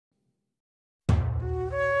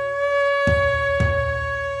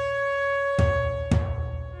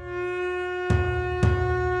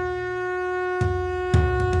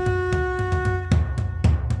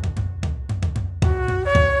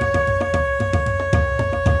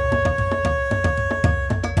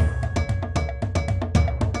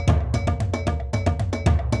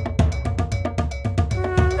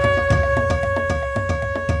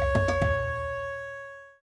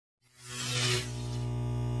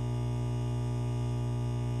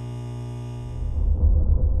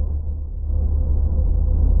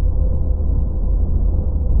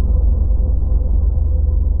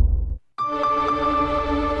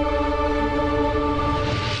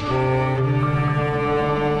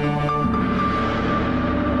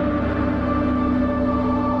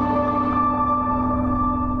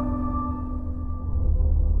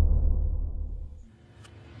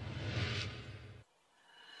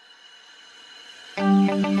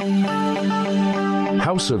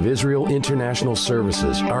House of Israel International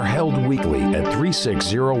Services are held weekly at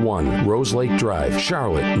 3601 Rose Lake Drive,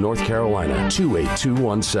 Charlotte, North Carolina,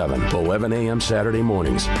 28217, 11 a.m. Saturday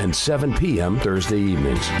mornings and 7 p.m. Thursday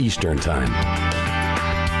evenings, Eastern Time.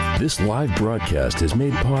 This live broadcast is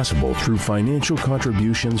made possible through financial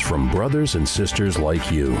contributions from brothers and sisters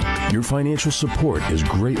like you. Your financial support is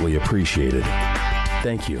greatly appreciated.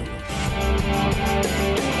 Thank you.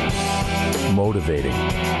 Motivating.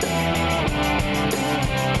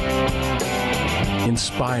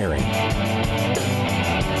 Inspiring,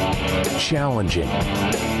 challenging,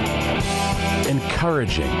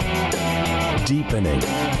 encouraging, deepening,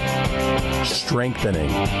 strengthening,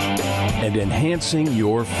 and enhancing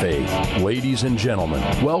your faith. Ladies and gentlemen,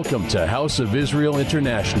 welcome to House of Israel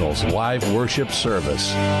International's live worship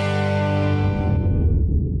service.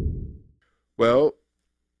 Well,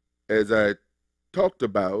 as I talked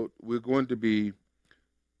about, we're going to be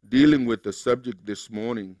dealing with the subject this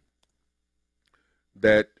morning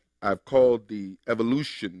that I've called the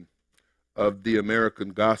evolution of the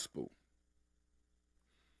American gospel.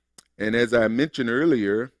 And as I mentioned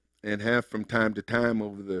earlier, and have from time to time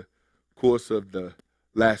over the course of the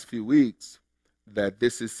last few weeks, that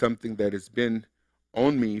this is something that has been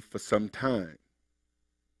on me for some time.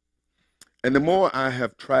 And the more I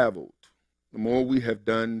have traveled, the more we have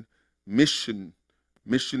done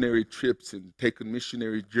missionary trips and taken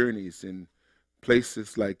missionary journeys in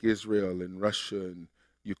places like Israel and Russia and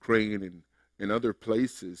Ukraine and other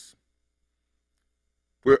places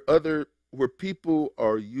where people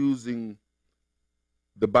are using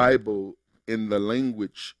the Bible in the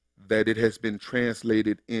language that it has been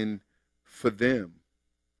translated in for them,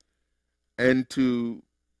 and to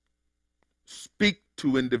speak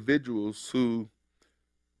to individuals who,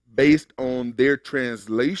 based on their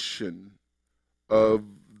translation of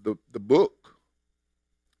the book,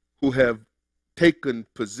 who have taken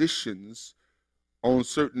positions on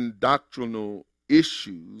certain doctrinal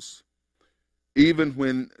issues, even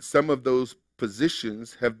when some of those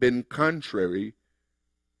positions have been contrary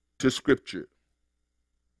to Scripture.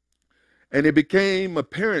 And it became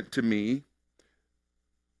apparent to me,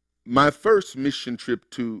 my first mission trip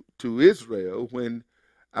to Israel, when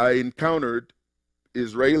I encountered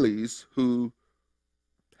Israelis who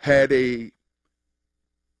had a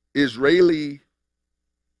Israeli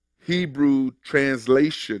Hebrew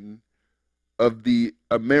translation of the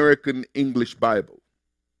American English Bible.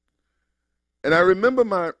 And I remember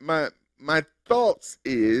my thoughts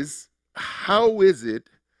is, how is it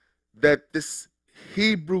that this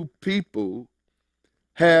Hebrew people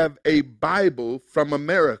have a Bible from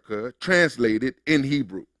America translated in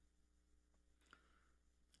Hebrew?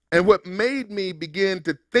 And what made me begin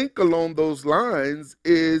to think along those lines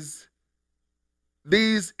is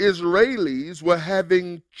these Israelis were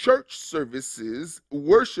having church services,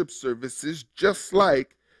 worship services, just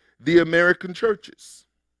like the American churches.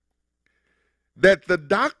 That the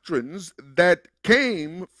doctrines that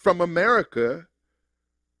came from America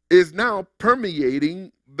is now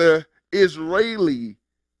permeating the Israeli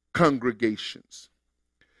congregations.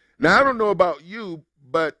 Now, I don't know about you,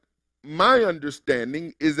 but my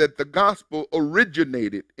understanding is that the gospel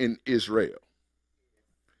originated in Israel.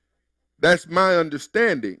 That's my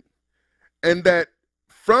understanding. And that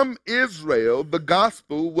from Israel, the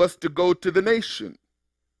gospel was to go to the nation.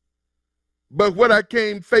 But what I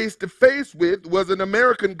came face to face with was an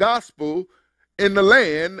American gospel in the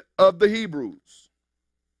land of the Hebrews.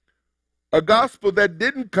 A gospel that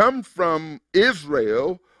didn't come from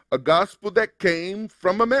Israel, a gospel that came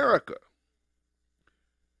from America.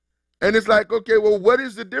 And it's like, okay, well, what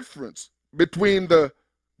is the difference between the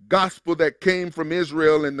gospel that came from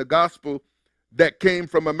Israel and the gospel that came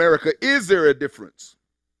from America? Is there a difference?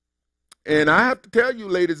 And I have to tell you,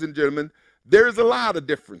 ladies and gentlemen, there's a lot of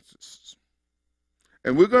differences.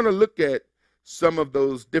 And we're going to look at some of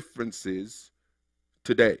those differences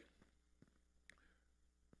today.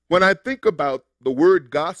 When I think about the word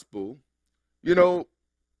gospel, you know,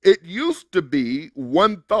 it used to be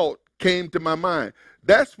one thought came to my mind.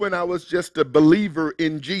 That's when I was just a believer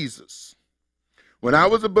in Jesus. When I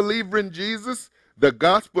was a believer in Jesus, the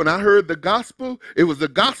gospel, and I heard the gospel, it was the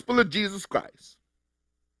gospel of Jesus Christ.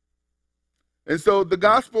 And so the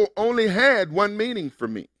gospel only had one meaning for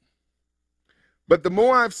me. But the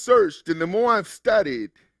more I've searched and the more I've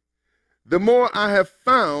studied, the more I have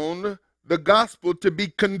found the gospel to be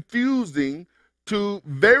confusing to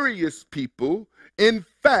various people. In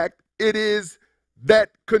fact, it is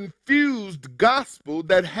that confused gospel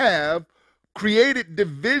that have created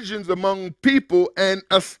divisions among people and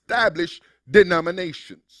established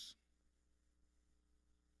denominations.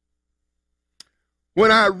 When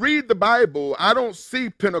I read the Bible, I don't see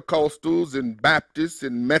Pentecostals and Baptists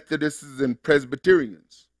and Methodists and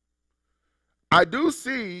Presbyterians. I do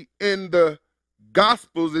see in the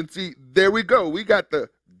Gospels, and see, there we go. We got the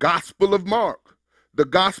Gospel of Mark, the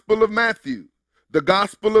Gospel of Matthew, the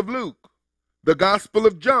Gospel of Luke, the Gospel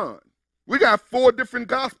of John. We got 4 different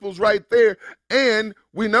Gospels right there. And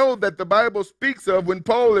we know that the Bible speaks of, when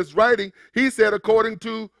Paul is writing, he said, according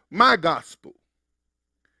to my gospel.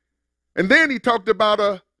 And then he talked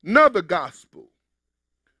about another gospel.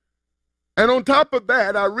 And on top of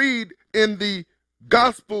that, I read in the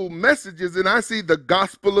gospel messages and I see the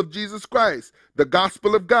gospel of Jesus Christ, the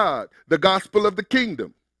gospel of God, the gospel of the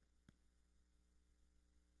kingdom.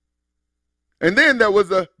 And then there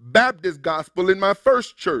was a Baptist gospel in my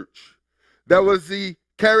first church. There was the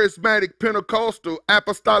charismatic Pentecostal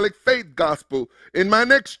apostolic faith gospel in my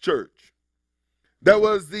next church. There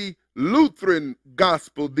was the Lutheran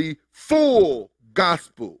gospel, the full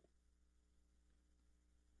gospel,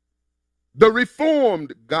 the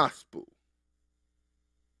Reformed gospel.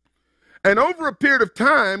 And over a period of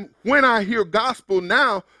time, when I hear gospel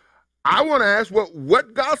now, I want to ask, well,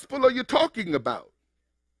 what gospel are you talking about?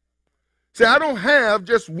 See, I don't have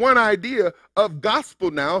just one idea of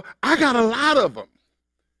gospel now. I got a lot of them.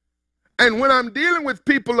 And when I'm dealing with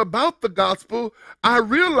people about the gospel, I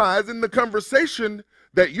realize in the conversation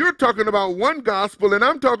that you're talking about one gospel and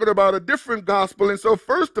I'm talking about a different gospel. And so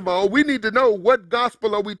first of all, we need to know what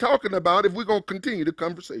gospel are we talking about if we're going to continue the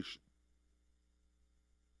conversation.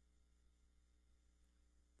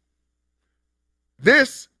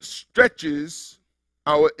 This stretches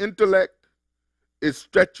our intellect. It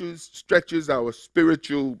stretches our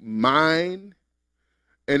spiritual mind.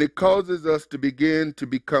 And it causes us to begin to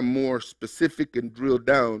become more specific and drill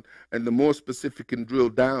down. And the more specific and drill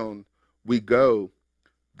down we go,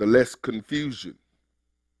 the less confusion.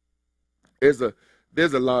 There's a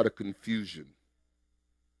lot of confusion.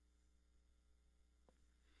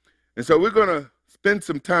 And so we're going to spend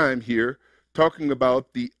some time here talking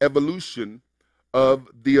about the evolution of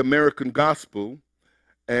the American gospel.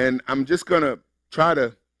 And I'm just going to try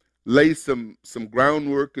to lay some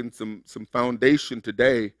groundwork and some foundation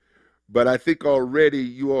today. But I think already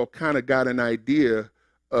you all kind of got an idea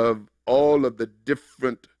of all of the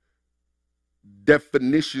different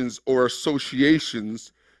definitions or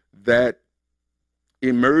associations that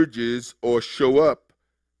emerges or show up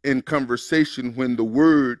in conversation when the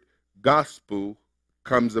word gospel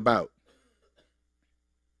comes about.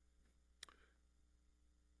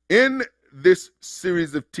 In this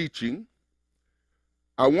series of teaching,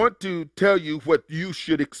 I want to tell you what you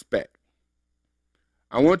should expect.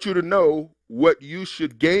 I want you to know what you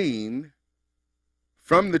should gain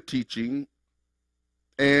from the teaching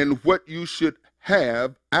and what you should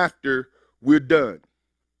have after we're done.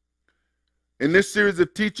 In this series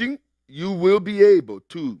of teaching, you will be able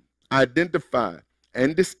to identify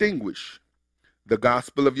and distinguish the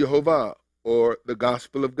gospel of Jehovah or the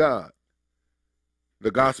gospel of God,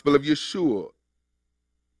 the gospel of Yeshua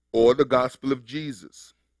or the gospel of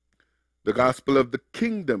Jesus, the gospel of the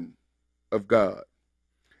kingdom of God.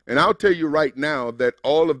 And I'll tell you right now that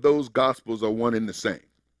all of those gospels are one and the same.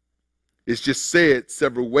 It's just said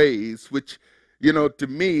several ways, which, you know, to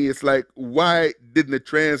me, it's like, why didn't the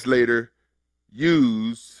translator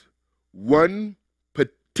use one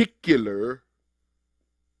particular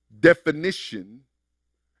definition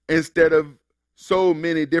instead of so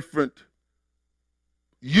many different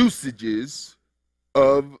usages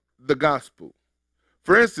of the gospel?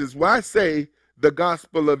 For instance, why say the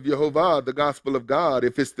gospel of Jehovah, the gospel of God,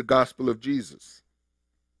 if it's the gospel of Jesus?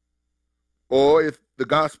 Or if the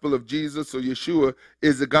gospel of Jesus or Yeshua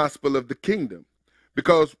is the gospel of the kingdom?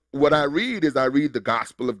 Because what I read is I read the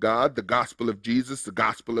gospel of God, the gospel of Jesus, the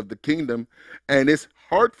gospel of the kingdom, and it's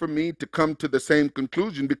hard for me to come to the same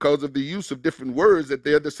conclusion because of the use of different words that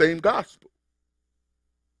they're the same gospel.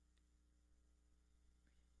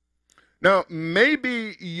 Now,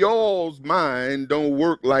 maybe y'all's mind don't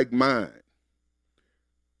work like mine,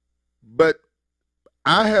 but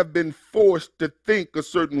I have been forced to think a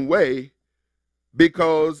certain way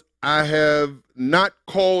because I have not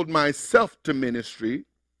called myself to ministry,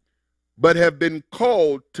 but have been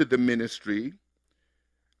called to the ministry,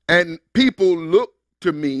 and people look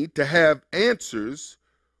to me to have answers,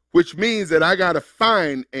 which means that I got to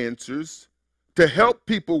find answers to help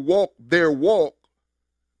people walk their walk,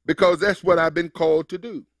 because that's what I've been called to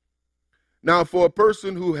do. Now, for a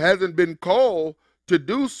person who hasn't been called to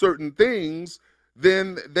do certain things,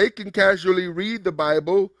 then they can casually read the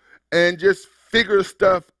Bible and just figure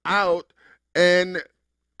stuff out and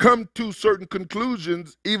come to certain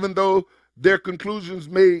conclusions, even though their conclusions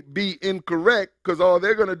may be incorrect, because all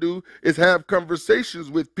they're going to do is have conversations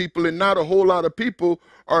with people, and not a whole lot of people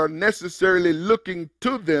are necessarily looking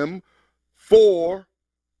to them for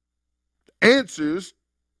answers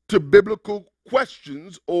to biblical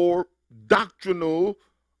questions or doctrinal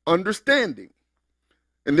understanding.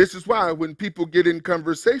 And this is why when people get in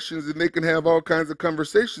conversations, and they can have all kinds of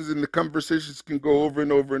conversations, and the conversations can go over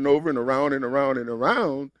and over and over and around and around and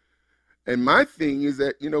around. And my thing is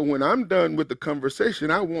that, when I'm done with the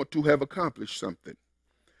conversation, I want to have accomplished something.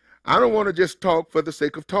 I don't want to just talk for the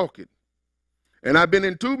sake of talking. And I've been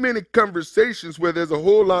in too many conversations where there's a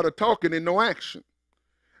whole lot of talking and no action.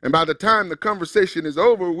 And by the time the conversation is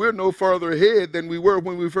over, we're no farther ahead than we were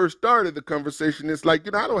when we first started the conversation. It's like,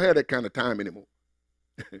 I don't have that kind of time anymore.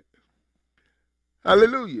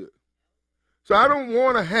 Hallelujah. So I don't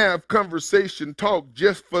want to have conversation talk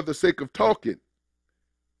just for the sake of talking.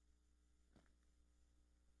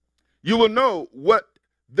 You will know what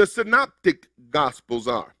the synoptic gospels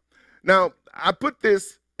are. Now, I put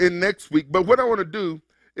this in next week, but what I want to do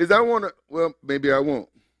is maybe I won't.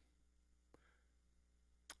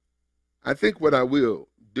 I think what I will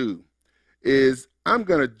do is I'm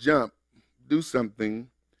going to do something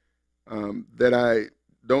that I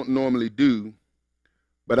don't normally do,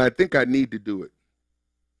 but I think I need to do it.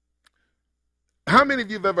 How many of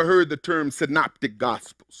you have ever heard the term synoptic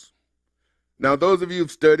gospels? Now, those of you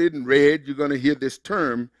who've studied and read, you're going to hear this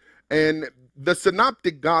term. And the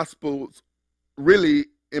synoptic gospels really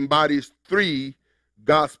embodies three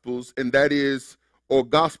gospels, and that is, or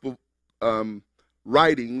gospel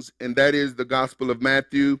writings, and that is the Gospel of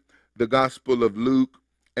Matthew, the Gospel of Luke,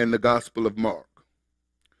 and the Gospel of Mark.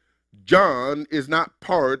 John is not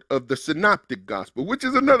part of the synoptic gospel, which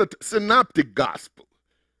is another synoptic gospel.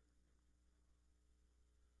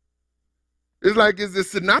 It's like, is the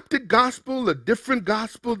synoptic gospel a different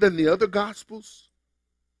gospel than the other gospels?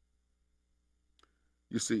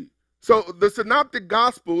 You see. So the synoptic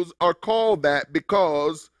gospels are called that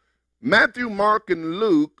because Matthew, Mark, and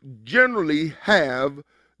Luke generally have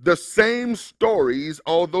the same stories,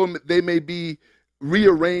 although they may be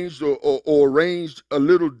rearranged or arranged a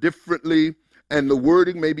little differently, and the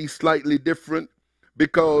wording may be slightly different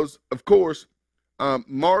because, of course,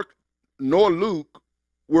 Mark nor Luke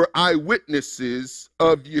were eyewitnesses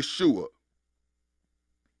of Yeshua.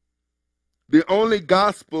 The only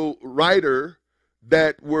gospel writer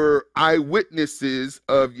that were eyewitnesses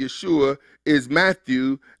of Yeshua is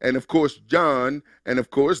Matthew, and of course John, and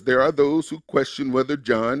of course there are those who question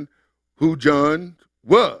who John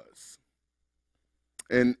was.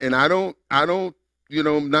 And I don't,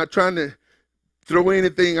 I'm not trying to throw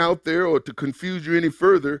anything out there or to confuse you any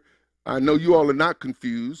further. I know you all are not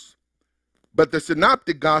confused. But the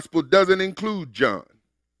synoptic gospel doesn't include John.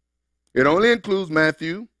 It only includes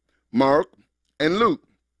Matthew, Mark, and Luke.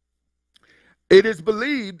 It is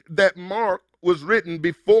believed that Mark was written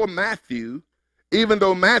before Matthew, even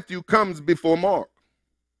though Matthew comes before Mark.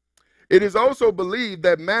 It is also believed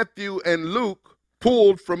that Matthew and Luke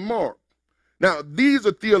pulled from Mark. Now, these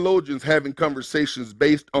are theologians having conversations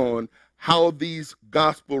based on how these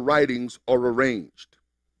gospel writings are arranged.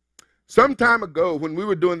 Some time ago, when we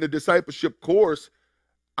were doing the discipleship course,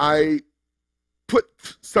 I put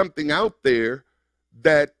something out there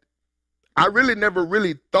that I really never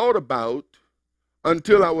really thought about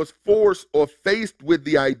until I was forced or faced with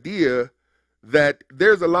the idea that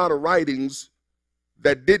there's a lot of writings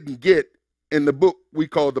that didn't get in the book we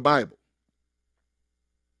call the Bible.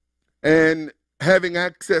 And having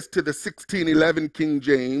access to the 1611 King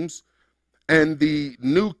James and the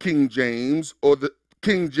New King James, or the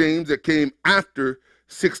King James that came after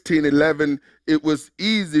 1611, it was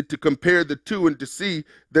easy to compare the two and to see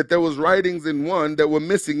that there was writings in one that were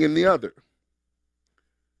missing in the other.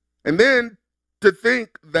 And then to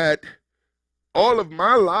think that all of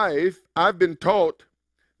my life I've been taught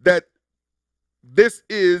that this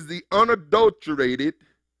is the unadulterated,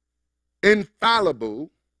 infallible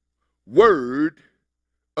word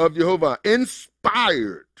of Jehovah,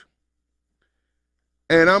 inspired.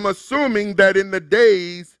 And I'm assuming that in the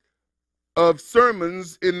days of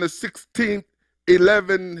sermons in the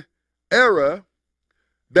 1611 era,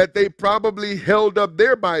 that they probably held up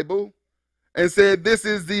their Bible and said, this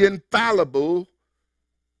is the infallible,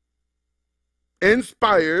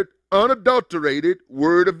 inspired, unadulterated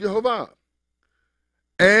word of Jehovah.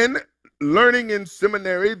 And learning in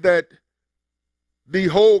seminary that the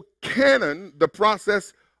whole canon, the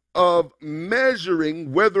process of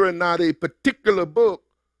measuring whether or not a particular book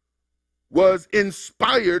was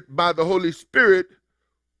inspired by the Holy Spirit,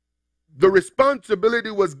 the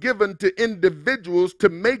responsibility was given to individuals to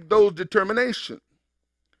make those determinations.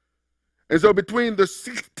 And so between the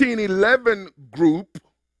 1611 group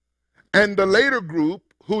and the later group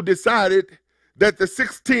who decided that the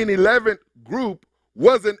 1611 group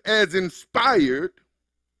wasn't as inspired,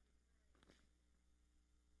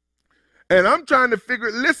 and I'm trying to figure,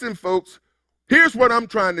 listen, folks, here's what I'm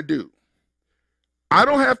trying to do. I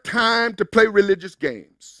don't have time to play religious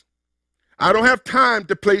games. I don't have time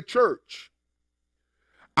to play church.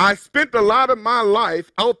 I spent a lot of my life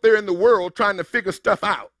out there in the world trying to figure stuff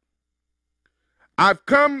out. I've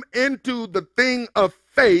come into the thing of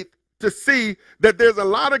faith to see that there's a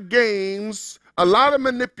lot of games, a lot of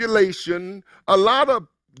manipulation, a lot of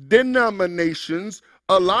denominations,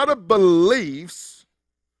 a lot of beliefs,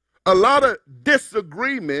 a lot of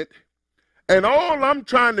disagreement, and all I'm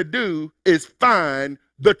trying to do is find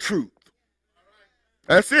the truth.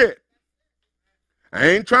 That's it. I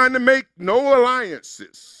ain't trying to make no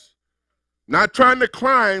alliances, not trying to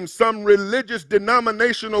climb some religious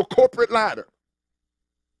denominational corporate ladder.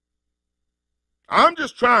 I'm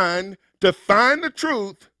just trying to find the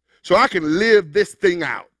truth so I can live this thing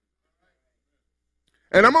out.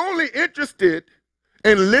 And I'm only interested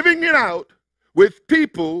in living it out with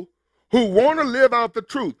people who want to live out the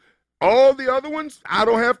truth. All the other ones, I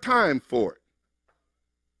don't have time for it.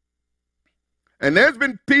 And there's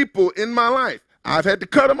been people in my life, I've had to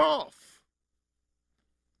cut them off.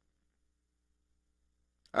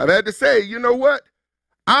 I've had to say, you know what?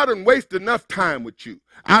 I done wasted enough time with you.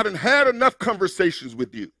 I done had enough conversations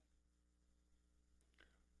with you.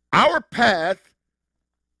 Our path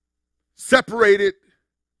separated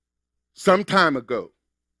some time ago.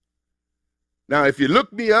 Now, if you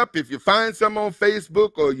look me up, if you find something on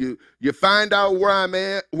Facebook, or you find out where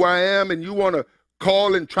I am, and you want to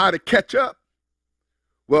call and try to catch up,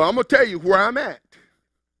 well, I'm going to tell you where I'm at.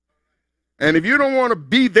 And if you don't want to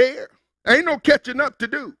be there, ain't no catching up to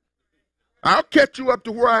do. I'll catch you up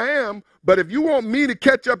to where I am, but if you want me to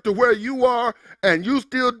catch up to where you are and you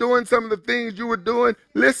still doing some of the things you were doing,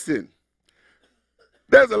 listen,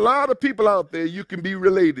 there's a lot of people out there you can be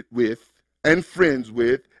related with and friends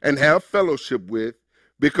with and have fellowship with,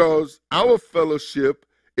 because our fellowship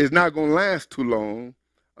is not going to last too long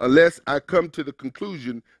unless I come to the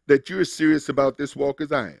conclusion that you're as serious about this walk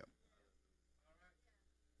as I am.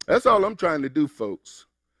 That's all I'm trying to do, folks.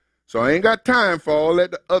 So I ain't got time for all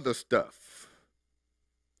that other stuff.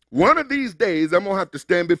 One of these days, I'm going to have to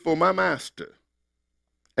stand before my master,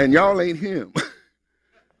 and y'all ain't him.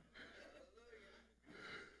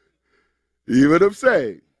 You know what I'm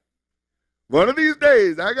saying? One of these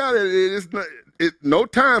days, I got it. It's no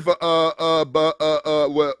time for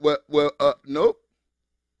nope.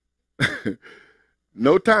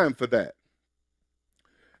 No time for that.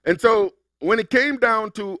 And so when it came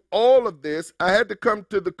down to all of this, I had to come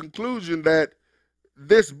to the conclusion that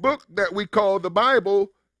this book that we call the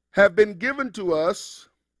Bible have been given to us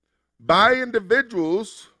by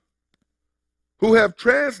individuals who have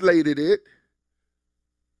translated it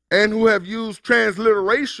and who have used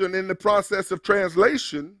transliteration in the process of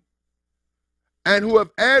translation, and who have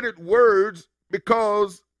added words,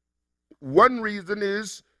 because one reason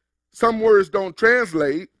is some words don't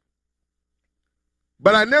translate,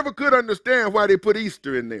 but I never could understand why they put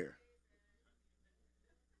Easter in there.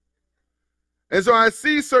 And so I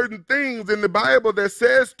see certain things in the Bible that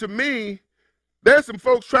says to me, there's some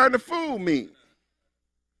folks trying to fool me.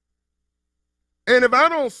 And if I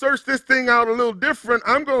don't search this thing out a little different,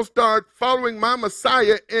 I'm going to start following my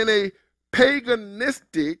Messiah in a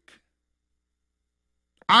paganistic,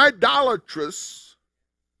 idolatrous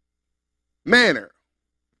manner.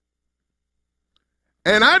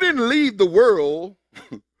 And I didn't leave the world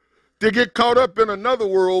to get caught up in another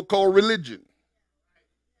world called religion.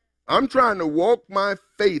 I'm trying to walk my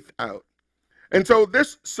faith out. And so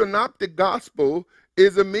this synoptic gospel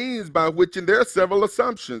is a means by which, and there are several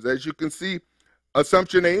assumptions. As you can see,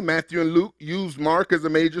 assumption A, Matthew and Luke used Mark as a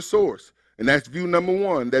major source. And that's view number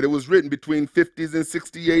one, that it was written between 50s and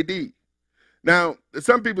 60 AD. Now,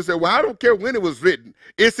 some people say, well, I don't care when it was written.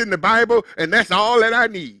 It's in the Bible, and that's all that I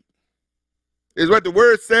need. Is what the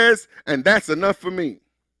word says, and that's enough for me.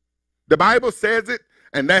 The Bible says it,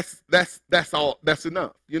 and that's all, that's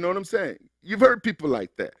enough. You know what I'm saying? You've heard people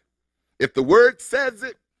like that. If the word says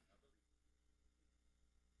it,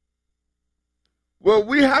 well,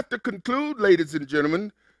 we have to conclude, ladies and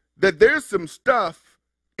gentlemen, that there's some stuff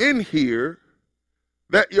in here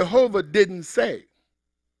that Jehovah didn't say.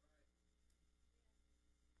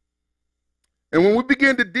 And when we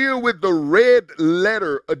begin to deal with the red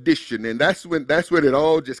letter edition, and that's when it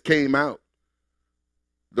all just came out.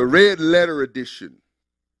 The red letter edition.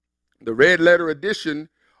 The red letter edition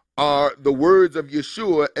are the words of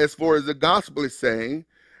Yeshua as far as the gospel is saying.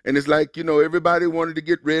 And it's like, everybody wanted to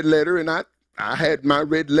get red letter, and I had my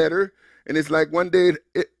red letter. And it's like one day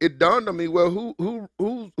it dawned on me, well,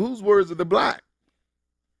 whose words are the black?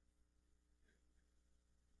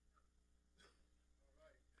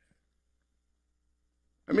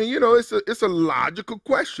 I mean, it's a logical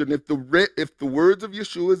question. If the words of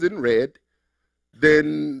Yeshua is in red,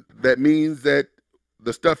 then that means that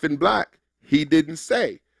the stuff in black he didn't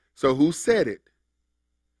say. So who said it?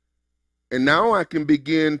 And now I can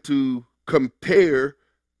begin to compare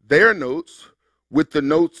their notes with the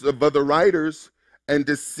notes of other writers and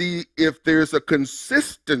to see if there's a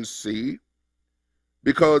consistency,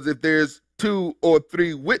 because if there's 2 or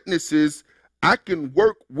 3 witnesses, I can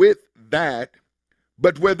work with that.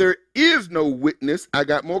 But where there is no witness, I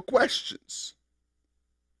got more questions.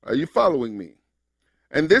 Are you following me?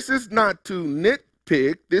 And this is not to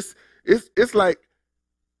nitpick. It's like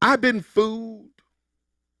I've been fooled.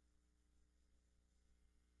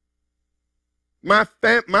 My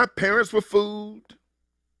parents were fooled.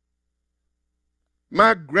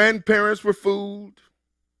 My grandparents were fooled.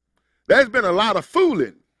 There's been a lot of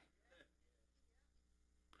fooling.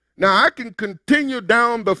 Now, I can continue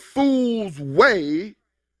down the fool's way,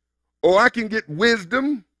 or I can get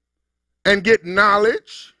wisdom and get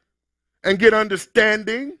knowledge and get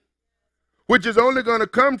understanding, which is only going to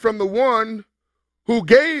come from the one who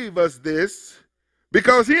gave us this,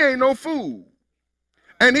 because he ain't no fool.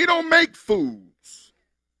 And he don't make fools.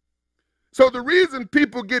 So the reason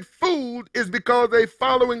people get fooled is because they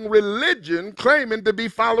following religion, claiming to be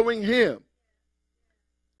following him.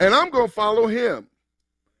 And I'm going to follow him.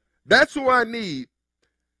 That's who I need.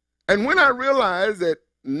 And when I realized that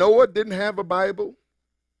Noah didn't have a Bible,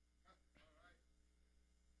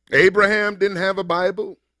 Abraham didn't have a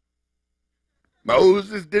Bible,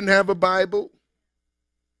 Moses didn't have a Bible,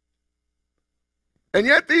 and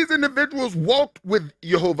yet these individuals walked with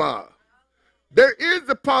Jehovah. There is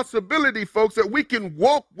a possibility, folks, that we can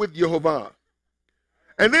walk with Jehovah.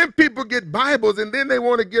 And then people get Bibles, and then they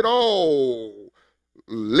want to get all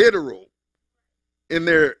literal in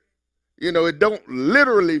their, it don't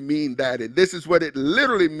literally mean that. And this is what it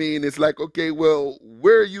literally means. It's like, okay, well,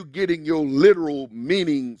 where are you getting your literal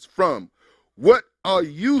meanings from? What are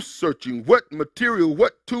you searching? What material,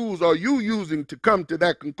 what tools are you using to come to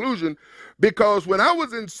that conclusion? Because when I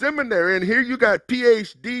was in seminary, and here you got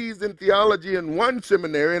PhDs in theology in one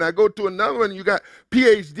seminary, and I go to another one, you got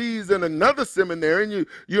PhDs in another seminary, and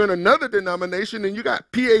you're in another denomination, and you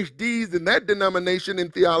got PhDs in that denomination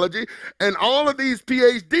in theology, and all of these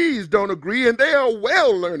PhDs don't agree, and they are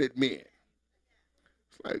well-learned men.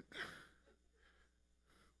 It's like,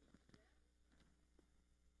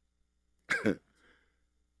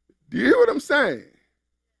 do you hear what I'm saying?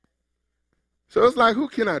 So it's like, who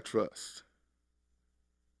can I trust?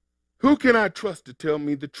 Who can I trust to tell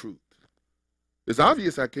me the truth? It's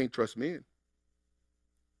obvious I can't trust men.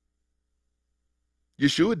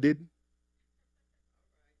 Yeshua didn't.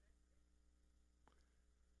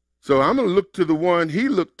 So I'm going to look to the one he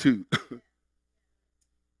looked to.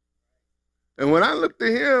 And when I look to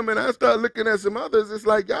him and I start looking at some others, it's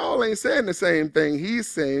like, y'all ain't saying the same thing he's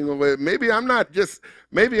saying. Or maybe I'm not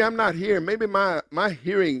hearing. Maybe my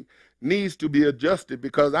hearing needs to be adjusted,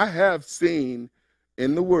 because I have seen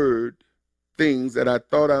in the word things that I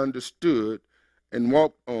thought I understood and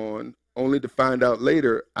walked on, only to find out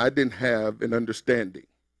later I didn't have an understanding.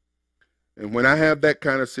 And when I have that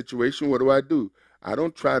kind of situation, what do? I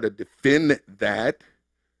don't try to defend that.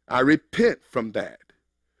 I repent from that.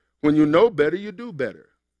 When you know better, you do better.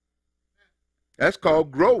 That's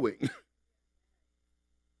called growing.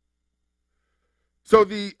 So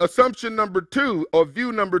the assumption number 2, or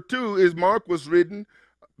view number 2, is Mark was written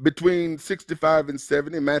between 65 and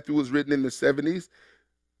 70. Matthew was written in the 70s.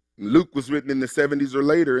 Luke was written in the 70s or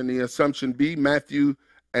later. And the assumption B, Matthew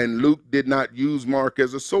and Luke did not use Mark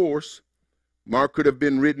as a source. Mark could have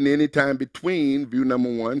been written anytime between, view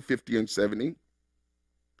number 1, 50 and 70.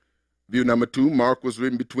 View number 2, Mark was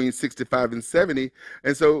written between 65 and 70.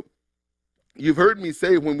 And so you've heard me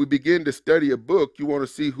say, when we begin to study a book, you want to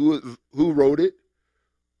see who wrote it,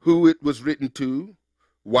 who it was written to,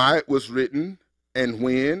 why it was written, and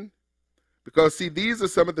when. Because, see, these are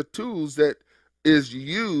some of the tools that is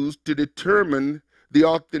used to determine the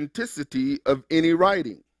authenticity of any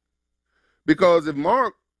writing. Because if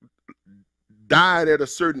Mark died at a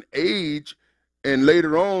certain age and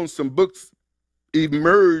later on some books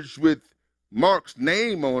emerged with Mark's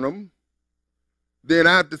name on them, then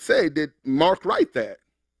I have to say, did Mark write that?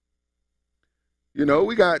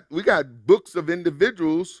 We got books of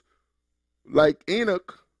individuals like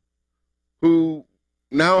Enoch who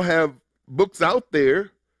now have books out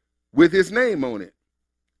there with his name on it.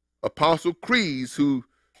 apostle creeds who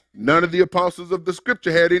none of the apostles of the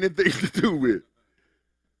scripture had anything to do with.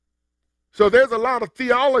 So there's a lot of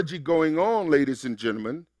theology going on, ladies and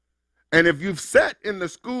gentlemen. And if you've sat in the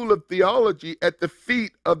school of theology at the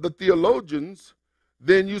feet of the theologians,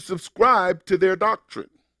 then you subscribe to their doctrine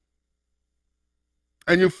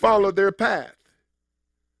and you follow their path.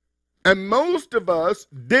 And most of us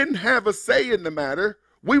didn't have a say in the matter.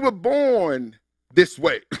 We were born this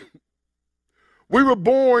way. We were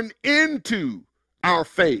born into our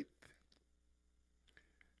faith.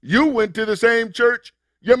 You went to the same church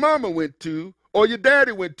your mama went to, or your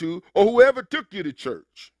daddy went to, or whoever took you to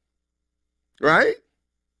church. Right?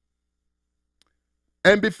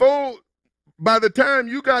 And by the time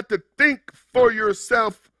you got to think for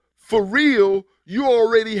yourself for real, you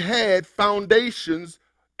already had foundations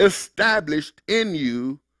established in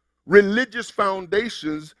you, religious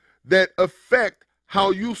foundations that affect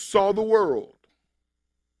how you saw the world.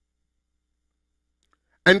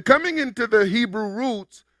 And coming into the Hebrew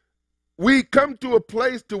roots, we come to a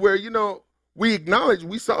place to where, we acknowledge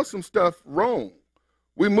we saw some stuff wrong.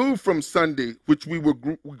 We moved from Sunday, which we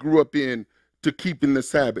grew up in, to keeping the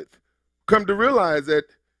Sabbath. Come to realize that,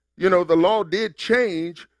 the law did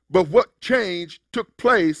change, but what change took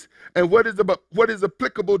place and what is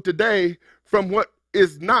applicable today from what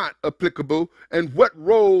is not applicable, and what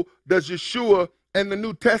role does Yeshua and the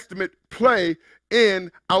New Testament play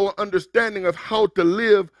in our understanding of how to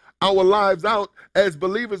live our lives out as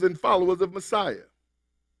believers and followers of Messiah.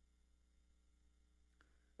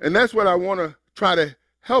 And that's what I want to try to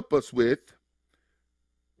help us with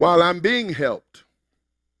while I'm being helped.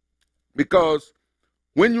 Because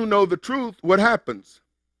when you know the truth, what happens?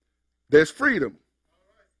 There's freedom.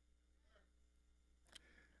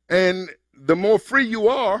 And the more free you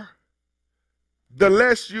are, the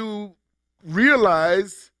less you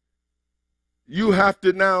realize you have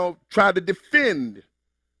to now try to defend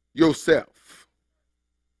yourself.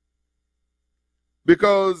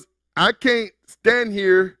 Because I can't stand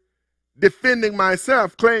here defending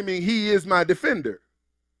myself, claiming he is my defender.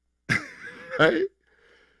 Right?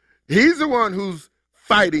 He's the one who's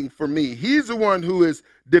fighting for me. He's the one who is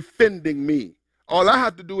defending me. All I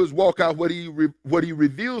have to do is walk out what he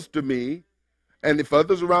reveals to me. And if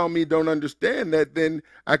others around me don't understand that, then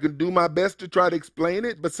I can do my best to try to explain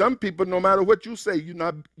it. But some people, no matter what you say, you're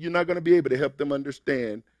not going to be able to help them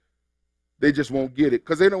understand. They just won't get it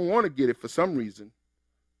because they don't want to get it for some reason.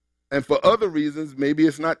 And for other reasons, maybe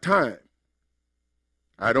it's not time.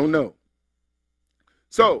 I don't know.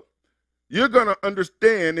 So you're going to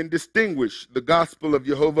understand and distinguish the gospel of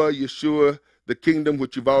Jehovah, Yeshua, the kingdom,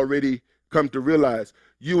 which you've already come to realize.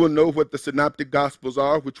 You will know what the synoptic gospels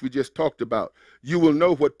are, which we just talked about. You will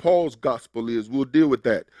know what Paul's gospel is. We'll deal with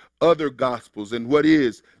that. Other gospels and what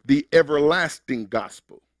is the everlasting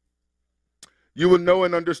gospel. You will know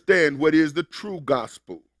and understand what is the true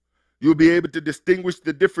gospel. You'll be able to distinguish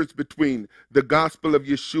the difference between the gospel of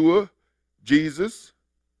Yeshua, Jesus,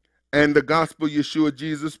 and the gospel Yeshua,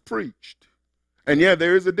 Jesus preached. And yeah,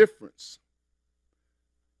 there is a difference.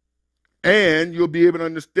 And you'll be able to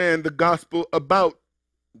understand the gospel about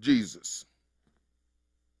Jesus.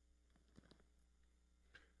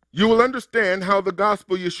 You will understand how the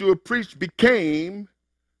gospel Yeshua preached became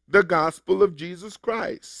the gospel of Jesus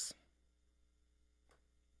Christ.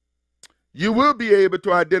 You will be able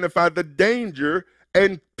to identify the danger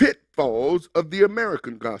and pitfalls of the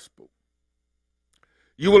American gospel.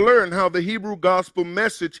 You will learn how the Hebrew gospel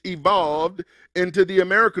message evolved into the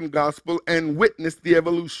American gospel and witness the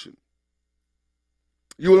evolution.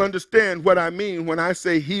 You will understand what I mean when I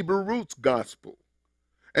say Hebrew roots gospel,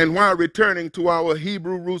 and why returning to our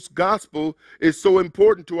Hebrew roots gospel is so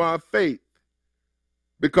important to our faith,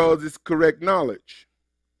 because it's correct knowledge.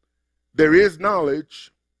 There is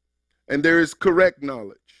knowledge, and there is correct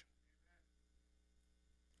knowledge.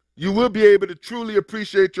 You will be able to truly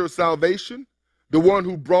appreciate your salvation, the one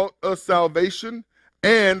who brought us salvation,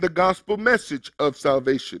 and the gospel message of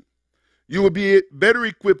salvation. You will be better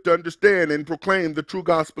equipped to understand and proclaim the true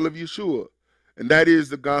gospel of Yeshua, and that is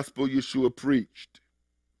the gospel Yeshua preached.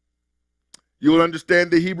 You will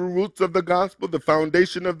understand the Hebrew roots of the gospel, the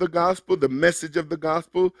foundation of the gospel, the message of the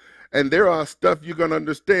gospel, and there are stuff you're going to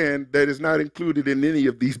understand that is not included in any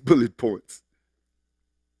of these bullet points.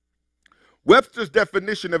 Webster's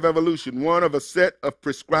definition of evolution, one of a set of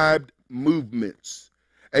prescribed movements,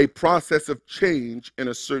 a process of change in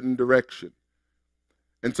a certain direction.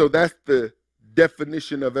 And so that's the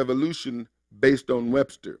definition of evolution based on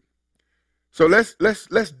Webster. So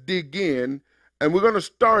let's dig in, and we're going to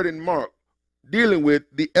start in Mark, dealing with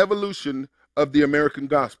the evolution of the American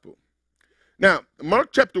gospel. Now, Mark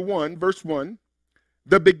chapter 1, verse 1,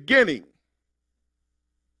 the beginning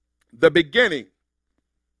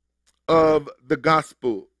of the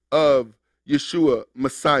gospel of Yeshua,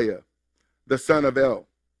 Messiah, the son of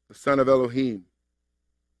Elohim.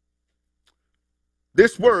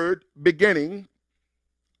 This word, beginning,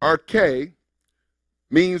 arche,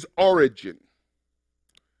 means origin.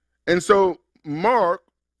 And so Mark,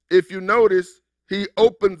 if you notice, he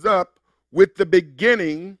opens up with the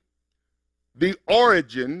beginning, the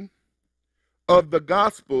origin of the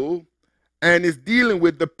gospel, and is dealing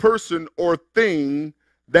with the person or thing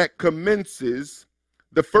that commences,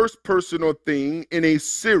 the first person or thing in a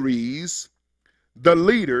series, the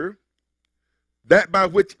leader, that by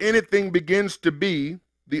which anything begins to be,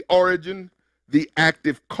 the origin, the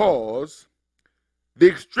active cause, the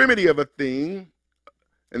extremity of a thing,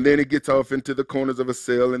 and then it gets off into the corners of a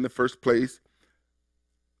cell in the first place.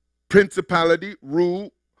 Principality, rule,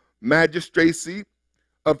 magistracy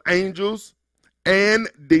of angels and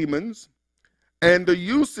demons. And the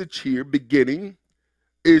usage here, beginning,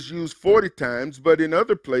 is used 40 times, but in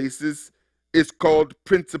other places it's called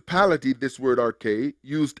principality, this word arche,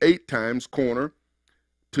 used 8 times, corner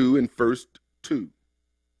 2 and first 2.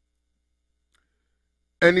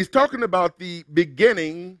 And he's talking about the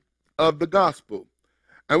beginning of the gospel.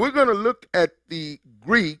 And we're going to look at the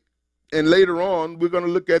Greek, and later on we're going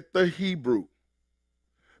to look at the Hebrew.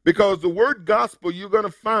 Because the word gospel you're going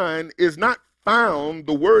to find is not found,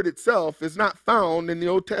 the word itself is not found in the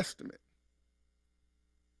Old Testament.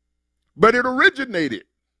 But it originated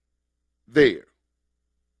there.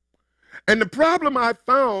 And the problem I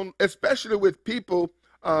found, especially with people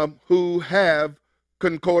who have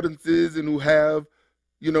concordances and who have,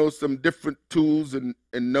 some different tools and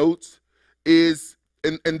notes, is,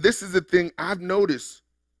 and this is the thing I've noticed.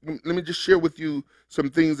 Let me just share with you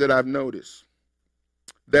some things that I've noticed.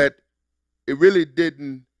 That it really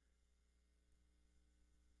didn't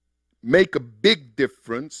make a big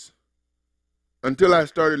difference until I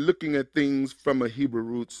started looking at things from a Hebrew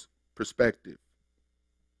roots perspective.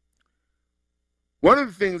 One of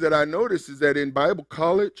the things that I noticed is that in Bible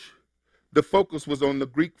college, the focus was on the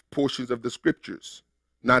Greek portions of the scriptures,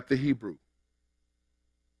 not the Hebrew.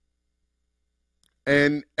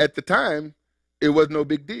 And at the time, it was no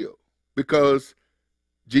big deal because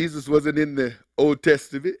Jesus wasn't in the Old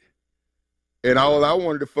Testament. And all I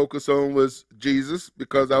wanted to focus on was Jesus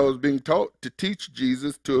because I was being taught to teach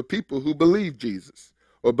Jesus to a people who believe Jesus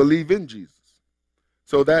or believe in Jesus.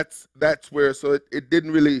 So that's where, so it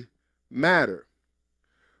didn't really matter.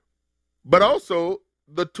 But also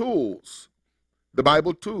the tools, the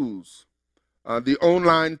Bible tools, the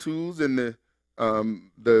online tools and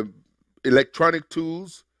the electronic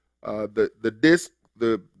tools, the disc,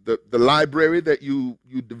 the library that you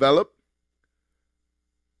develop.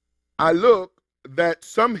 I look that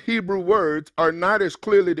some Hebrew words are not as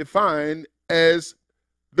clearly defined as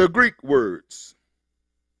the Greek words.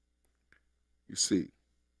 You see.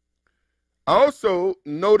 I also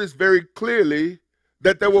noticed very clearly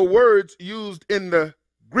that there were words used in the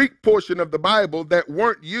Greek portion of the Bible that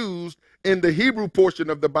weren't used in the Hebrew portion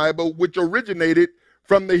of the Bible, which originated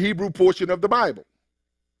from the Hebrew portion of the Bible.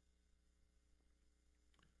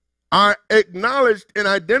 I acknowledged and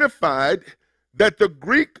identified that the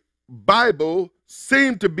Greek Bible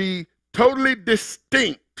seemed to be totally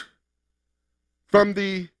distinct from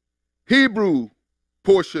the Hebrew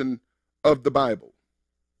portion of the Bible.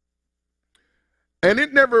 And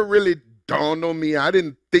it never really dawned on me. I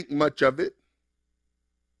didn't think much of it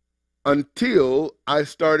until I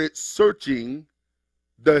started searching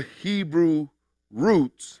the Hebrew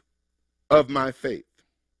roots of my faith.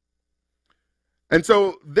 And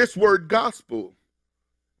so this word gospel,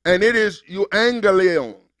 and it is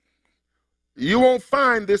euangelion. You won't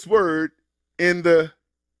find this word in the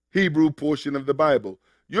Hebrew portion of the Bible.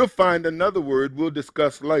 You'll find another word we'll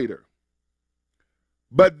discuss later.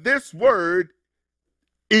 But this word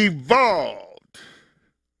evolved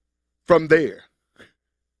from there.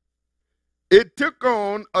 It took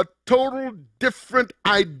on a total different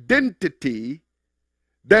identity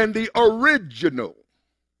than the original.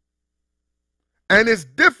 And it's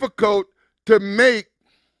difficult to make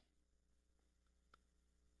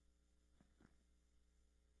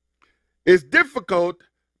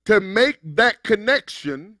that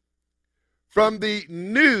connection from the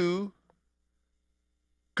new,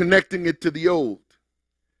 connecting it to the old.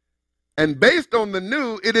 And based on the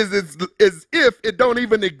new, it is as if it don't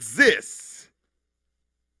even exist.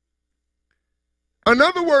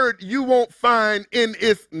 Another word you won't find in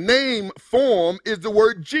its name form is the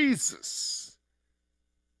word Jesus.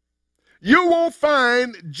 You won't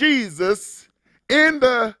find Jesus in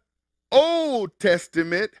the Old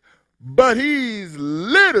Testament, But he's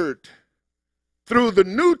littered through the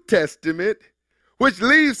New Testament, which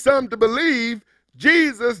leads some to believe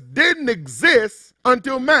Jesus didn't exist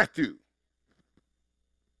until Matthew.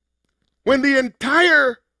 When the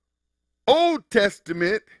entire Old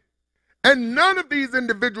Testament, and none of these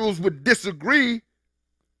individuals would disagree,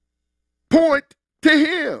 point to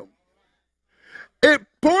him. It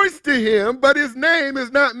points to him, but his name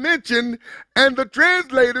is not mentioned, and the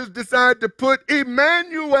translators decide to put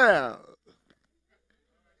Emmanuel.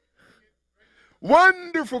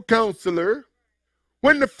 Wonderful Counselor,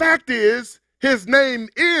 when the fact is his name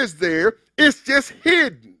is there, it's just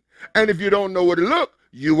hidden. And if you don't know where to look,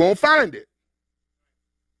 you won't find it.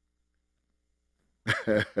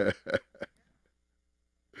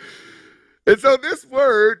 And so this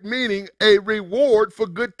word meaning a reward for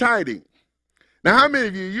good tidings. Now, how many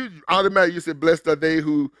of you automatically said, blessed are they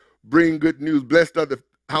who bring good news. Blessed are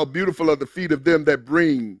how beautiful are the feet of them that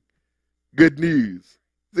bring good news.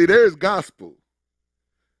 See, there's gospel,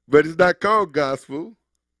 but it's not called gospel.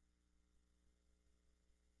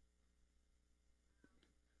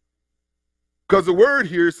 Because the word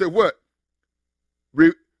here said what?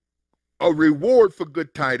 A reward for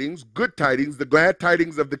good tidings, the glad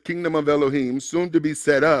tidings of the kingdom of Elohim, soon to be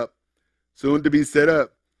set up.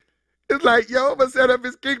 It's like Jehovah set up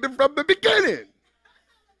his kingdom from the beginning.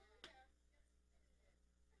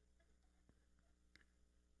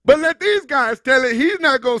 But let these guys tell it, he's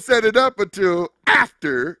not going to set it up until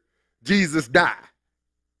after Jesus died.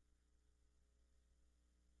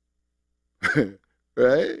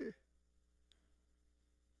 Right?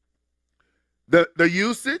 The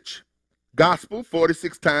usage, gospel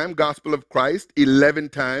 46 times, gospel of Christ 11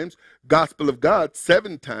 times, gospel of God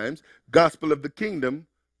 7 times, gospel of the kingdom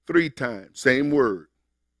 3 times, same word.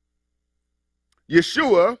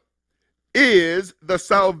 Yeshua is the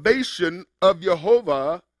salvation of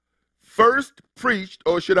Jehovah, first preached,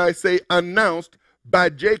 or should I say announced, by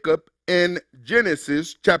Jacob in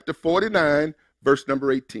Genesis chapter 49, verse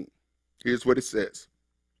number 18. Here's what it says.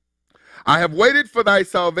 I have waited for thy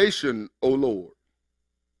salvation, O Lord.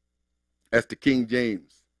 That's the King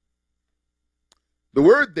James. The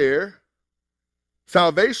word there,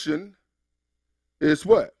 salvation, is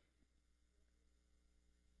what?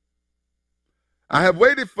 I have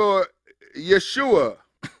waited for Yeshua.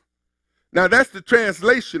 Now that's the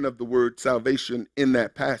translation of the word salvation in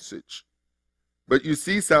that passage. But you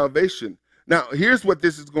see salvation. Now here's what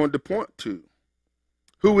this is going to point to.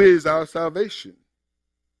 Who is our salvation?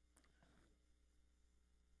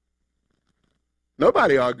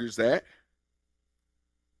 Nobody argues that.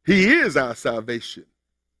 He is our salvation.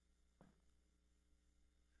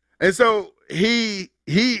 And so he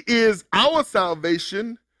is our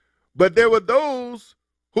salvation, but there were those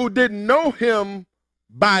who didn't know him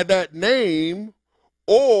by that name,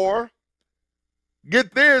 or,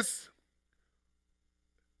 get this,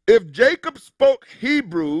 if Jacob spoke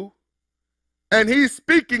Hebrew and he's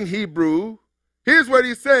speaking Hebrew, here's what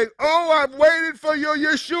he's saying. Oh, I've waited for your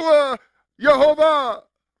Yeshua, Jehovah.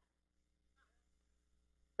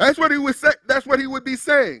 That's what he would say. That's what he would be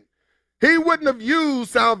saying. He wouldn't have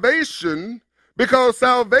used salvation because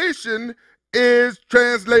salvation is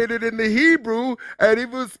translated into Hebrew, and if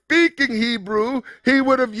he was speaking Hebrew, he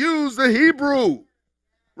would have used the Hebrew,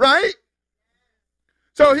 right?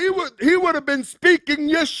 So he would have been speaking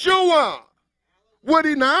Yeshua, would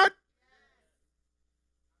he not?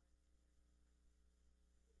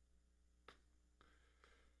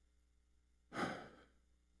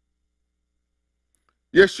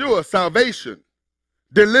 Yeshua, salvation,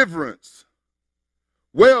 deliverance,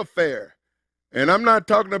 welfare. And I'm not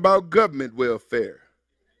talking about government welfare,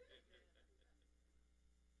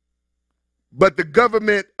 but the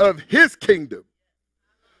government of his kingdom.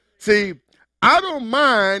 See, I don't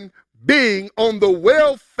mind being on the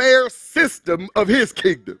welfare system of his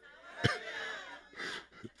kingdom.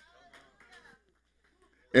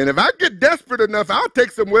 And if I get desperate enough, I'll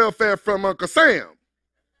take some welfare from Uncle Sam.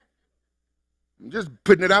 I'm just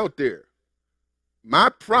putting it out there. My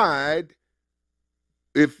pride,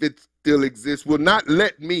 if it still exists, will not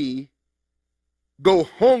let me go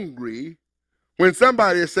hungry when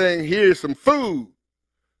somebody is saying, here's some food.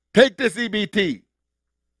 Take this EBT.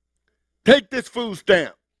 Take this food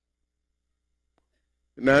stamp.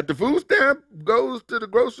 Now, if the food stamp goes to the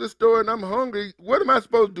grocery store and I'm hungry, what am I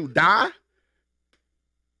supposed to do? Die?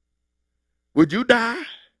 Would you die?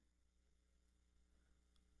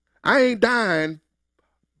 I ain't dying.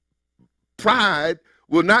 Pride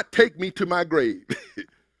will not take me to my grave.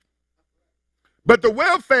 But the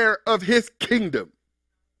welfare of his kingdom,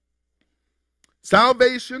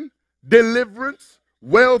 salvation, deliverance,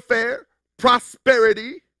 welfare,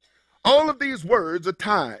 prosperity, All of these words are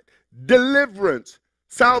tied. Deliverance,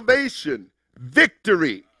 salvation,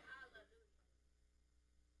 victory.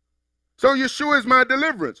 So Yeshua is my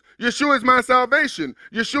deliverance. Yeshua is my salvation.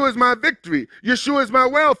 Yeshua is my victory. Yeshua is my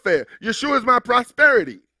welfare. Yeshua is my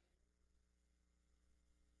prosperity.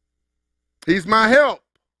 He's my help.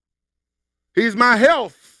 He's my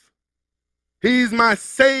health. He's my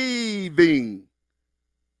saving.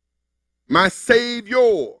 My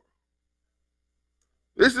Savior.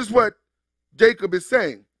 This is what Jacob is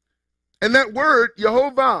saying. And that word,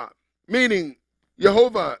 Yehovah, meaning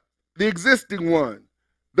Jehovah, the existing one,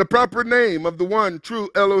 the proper name of the one true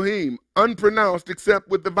Elohim, unpronounced except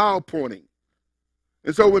with the vowel pointing.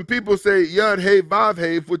 And so when people say Yud He Vav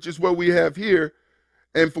He, which is what we have here,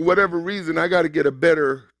 and for whatever reason, I got to get a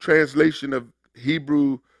better translation of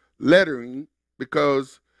Hebrew lettering,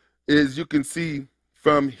 because as you can see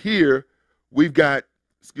from here, we've got,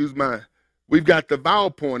 we've got the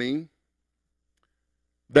vowel pointing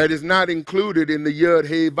that is not included in the Yud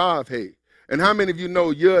He Vav He. And how many of you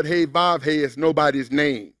know Yud He Vav He is nobody's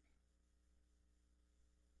name?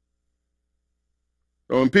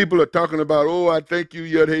 So when people are talking about, oh, I thank you,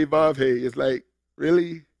 Yud He Vav He, it's like,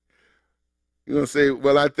 really? You're going to say,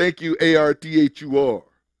 well, I thank you, A-R-T-H-U-R.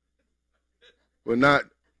 Well, not,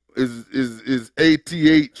 is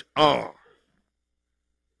A-T-H-R.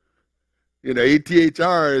 You know,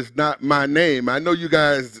 A-T-H-R is not my name. I know you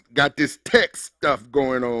guys got this text stuff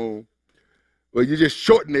going on, where you just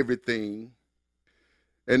shorten everything.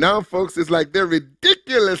 And now, folks, it's like they're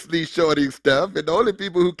ridiculously shorting stuff, and the only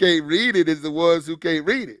people who can't read it is the ones who can't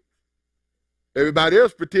read it. Everybody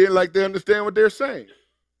else pretend like they understand what they're saying.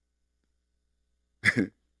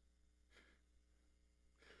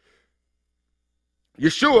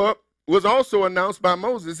 Yeshua was also announced by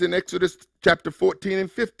Moses in Exodus chapter 14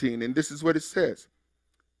 and 15, and this is what it says.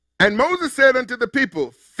 And Moses said unto the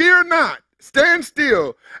people, fear not, stand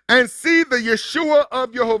still, and see the Yeshua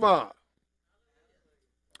of Jehovah,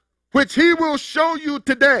 which he will show you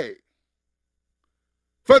today.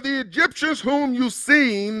 For the Egyptians whom you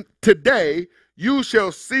seen today, you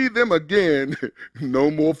shall see them again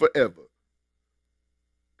no more forever.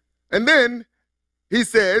 And then he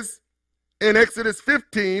says in Exodus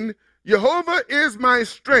 15, Jehovah is my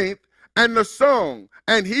strength and the song,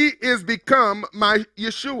 and he is become my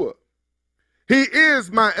Yeshua. He is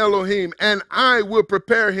my Elohim, and I will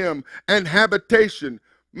prepare him an habitation,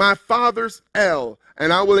 my father's El,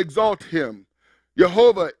 and I will exalt him.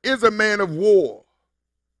 Jehovah is a man of war.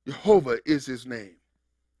 Jehovah is his name.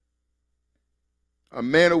 A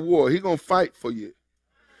man of war. He's going to fight for you.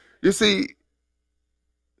 You see,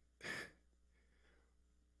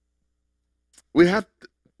 we have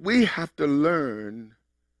to learn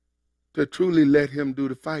to truly let him do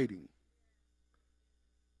the fighting.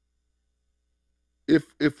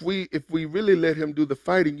 If we really let him do the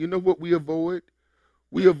fighting, you know what we avoid?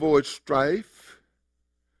 We avoid strife.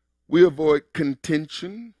 We avoid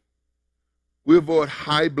contention. We avoid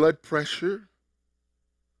high blood pressure.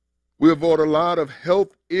 We avoid a lot of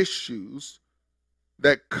health issues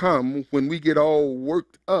that come when we get all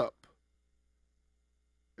worked up.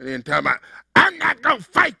 And then talking about, I'm not going to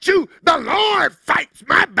fight you. The Lord fights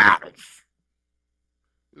my battles.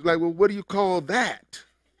 It's like, well, what do you call that?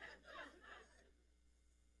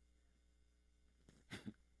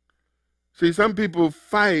 See, some people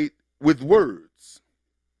fight with words.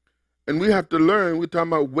 And we have to learn, we're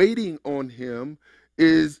talking about waiting on him,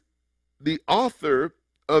 is the author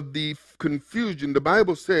of the confusion. The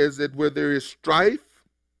Bible says that where there is strife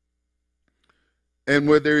and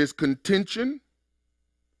where there is contention,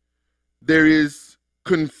 there is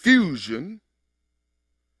confusion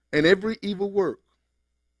and every evil work.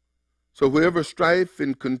 So wherever strife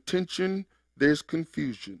and contention, there's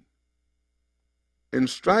confusion. And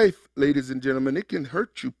strife, ladies and gentlemen, it can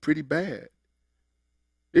hurt you pretty bad.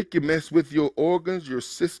 It can mess with your organs, your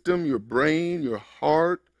system, your brain, your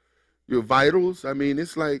heart, your vitals. I mean,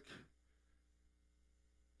 it's like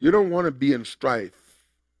you don't want to be in strife.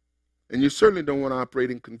 And you certainly don't want to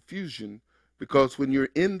operate in confusion, because when you're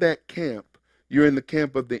in that camp, you're in the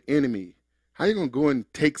camp of the enemy. How are you going to go and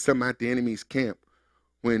take some out the enemy's camp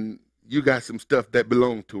when you got some stuff that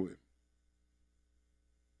belonged to him?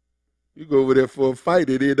 You go over there for a fight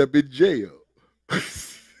and end up in jail.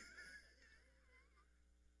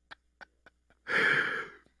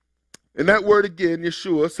 And that word again,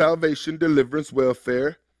 Yeshua, salvation, deliverance,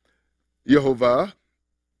 welfare, Yehovah.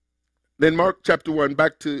 Then Mark chapter 1,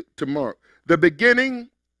 back to Mark. The beginning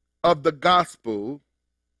of the gospel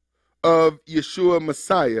of Yeshua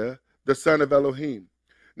Messiah, the son of Elohim.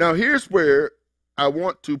 Now here's where I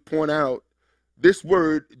want to point out this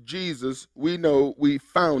word Jesus, we know we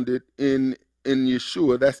found it in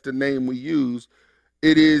Yeshua. That's the name we use.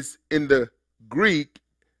 It is in the Greek,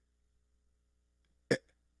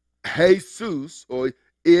 Jesus or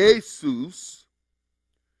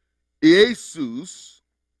Jesus,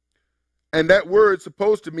 and that word is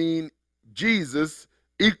supposed to mean Jesus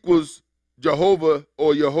equals Jehovah,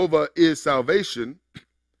 or Jehovah is salvation.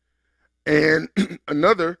 And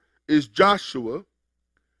another is Joshua.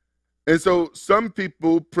 And so some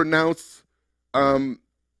people pronounce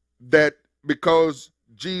that because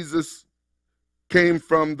Jesus came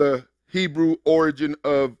from the Hebrew origin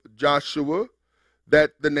of Joshua,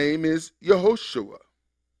 that the name is Yehoshua.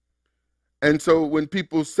 And so when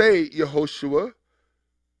people say Yehoshua,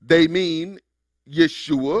 they mean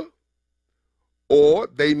Yeshua, or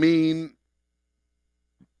they mean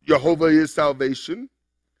Jehovah is salvation.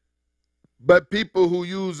 But people who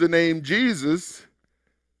use the name Jesus,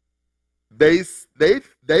 they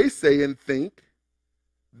say and think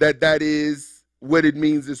that that is what it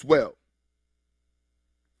means as well.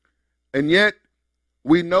 And yet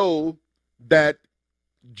we know that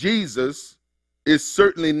Jesus is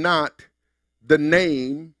certainly not the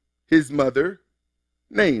name his mother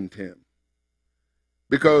named him,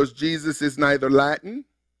 because Jesus is neither Latin,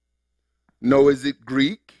 nor is it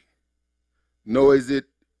Greek, nor is it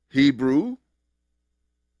Hebrew.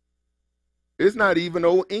 It's not even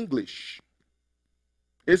Old English.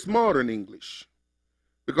 It's modern English.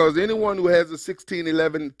 Because anyone who has a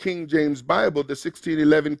 1611 King James Bible, the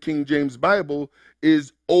 1611 King James Bible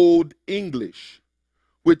is Old English,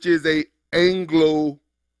 which is a Anglo-Saxon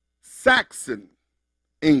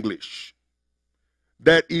English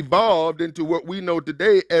that evolved into what we know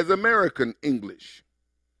today as American English.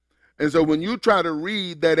 And so when you try to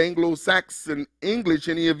read that Anglo-Saxon English,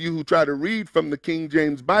 any of you who try to read from the King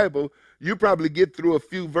James Bible, you probably get through a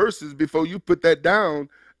few verses before you put that down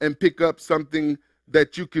and pick up something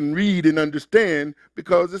that you can read and understand,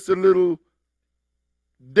 because it's a little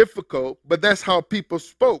difficult, but that's how people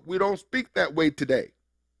spoke. We don't speak that way today.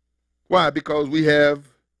 Why? Because we have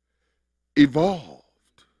evolved.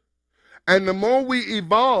 And the more we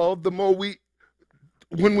evolve, the more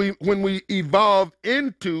when we evolve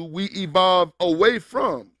into, we evolve away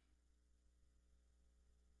from.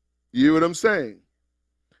 You hear what I'm saying?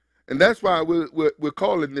 And that's why we're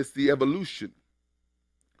calling this the evolution.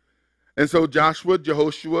 And so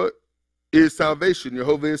Jehoshua is salvation.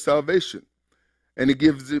 Jehovah is salvation. And he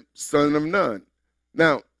gives it son of none.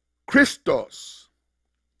 Now, Christos,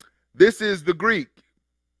 this is the Greek.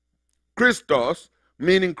 Christos,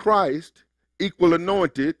 meaning Christ, equal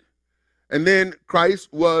anointed. And then Christ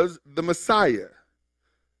was the Messiah.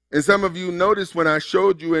 And some of you noticed when I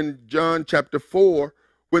showed you in John chapter 4,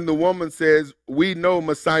 when the woman says, we know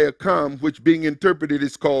Messiah come, which being interpreted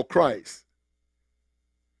is called Christ.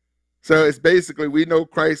 So it's basically, we know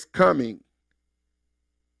Christ coming.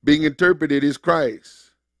 Being interpreted is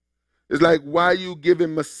Christ. It's like, why you give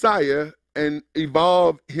him Messiah and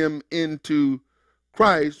evolve him into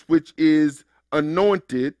Christ, which is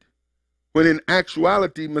anointed, when in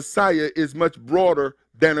actuality, Messiah is much broader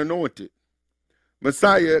than anointed.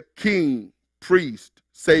 Messiah, king, priest,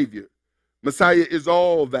 savior. Messiah is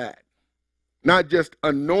all that. Not just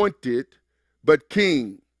anointed, but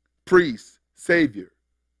king, priest, savior.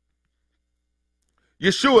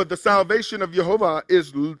 Yeshua, the salvation of Jehovah,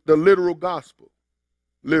 is the literal gospel.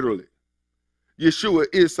 Literally. Yeshua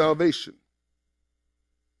is salvation.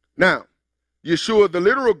 Now, Yeshua, the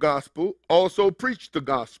literal gospel, also preached the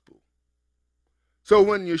gospel. So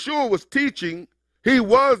when Yeshua was teaching, he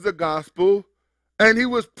was the gospel and he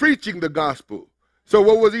was preaching the gospel. So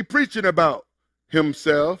what was he preaching about?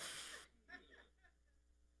 Himself.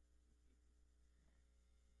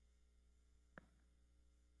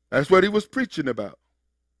 That's what he was preaching about.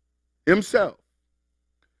 Himself.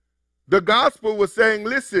 The gospel was saying,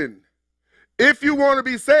 listen, if you want to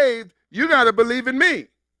be saved, you got to believe in me.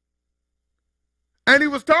 And he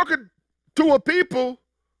was talking to a people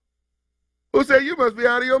who said, you must be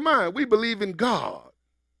out of your mind. We believe in God.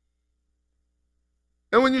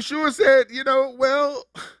 And when Yeshua said, you know, well,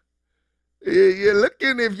 you're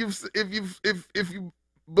looking, if you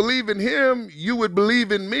believe in him, you would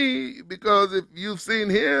believe in me, because if you've seen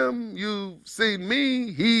him, you've seen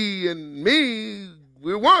me. He and me,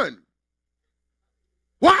 we're one.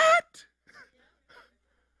 What?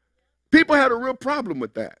 People had a real problem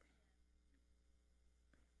with that.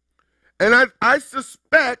 And I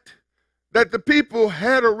suspect that the people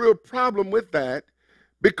had a real problem with that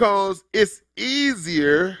because it's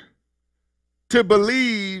easier to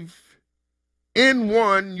believe in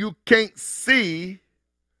one you can't see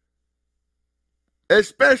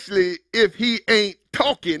especially if he ain't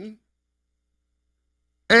talking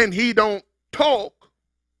and he don't talk.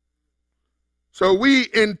 So we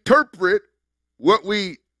interpret what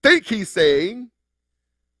we think he's saying,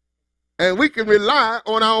 and we can rely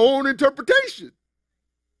on our own interpretation.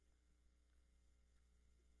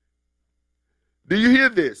 Do you hear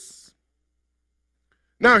this?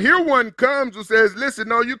 Now, here one comes who says, listen,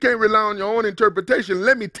 no, you can't rely on your own interpretation.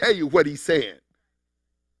 Let me tell you what he's saying.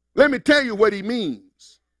 Let me tell you what he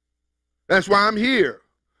means. That's why I'm here.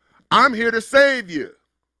 I'm here to save you.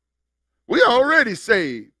 We already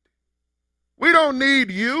saved. We don't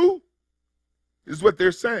need you, is what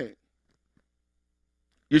they're saying.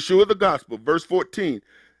 Yeshua the gospel, verse 14,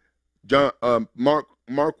 Mark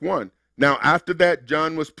 1. Now, after that,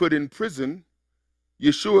 John was put in prison.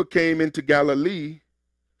 Yeshua came into Galilee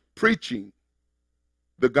preaching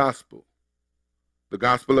the gospel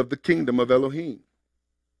of the kingdom of Elohim.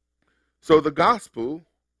 So the gospel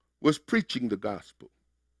was preaching the gospel.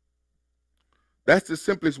 That's the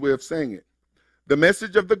simplest way of saying it. The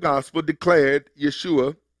message of the gospel declared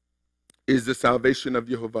Yeshua is the salvation of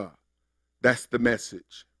Jehovah. That's the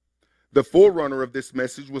message. The forerunner of this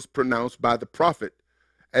message was pronounced by the prophet,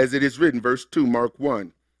 as it is written, verse 2, Mark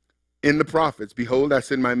 1. In the prophets, behold, I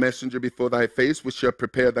send my messenger before thy face, which shall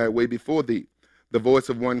prepare thy way before thee. The voice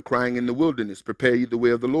of one crying in the wilderness, prepare ye the way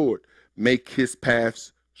of the Lord, make his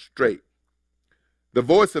paths straight. The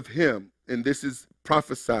voice of him, and this is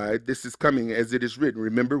prophesied, this is coming as it is written.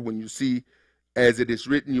 Remember, when you see as it is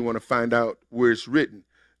written, you want to find out where it's written.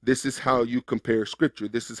 This is how you compare scripture.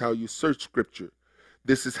 This is how you search scripture.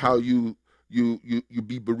 This is how you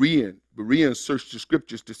be Berean. Bereans search the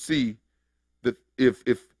scriptures to see that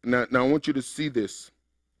now I want you to see this.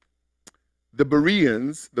 The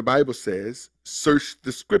Bereans, the Bible says, search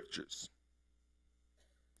the scriptures.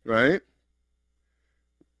 Right?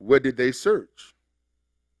 What did they search?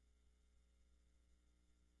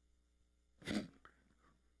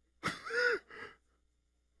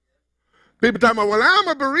 People talking about, well, I'm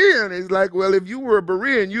a Berean. It's like, well, if you were a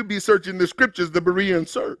Berean, you'd be searching the scriptures the Berean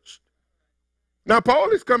searched. Now, Paul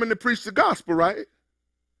is coming to preach the gospel, right?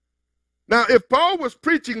 Now, if Paul was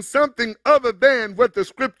preaching something other than what the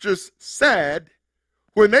scriptures said,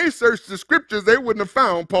 when they searched the scriptures, they wouldn't have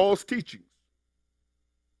found Paul's teachings.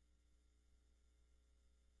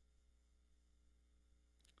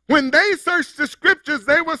 When they searched the scriptures,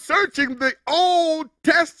 they were searching the Old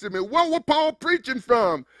Testament. What was Paul preaching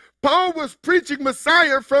from? Paul was preaching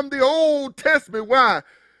Messiah from the Old Testament. Why?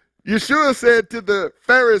 Yeshua said to the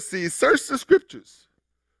Pharisees, search the scriptures,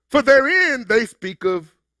 for therein they speak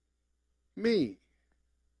of me.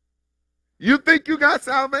 You think you got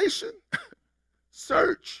salvation?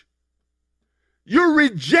 Search. You're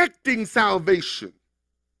rejecting salvation.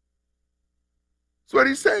 That's what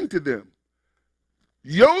he's saying to them.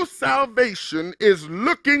 Your salvation is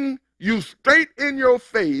looking you straight in your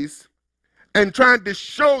face and trying to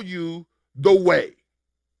show you the way.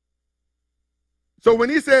 So when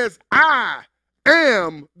he says, I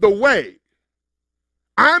am the way,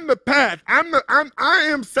 I'm the path, I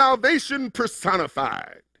am salvation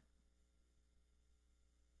personified.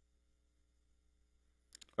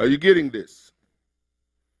 Are you getting this?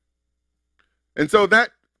 And so that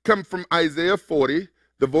comes from Isaiah 40,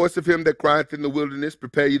 the voice of him that crieth in the wilderness,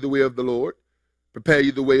 prepare ye the way of the Lord, prepare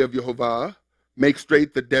ye the way of Jehovah, make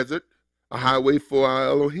straight the desert, a highway for our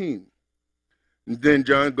Elohim. And then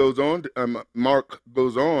John goes on, Mark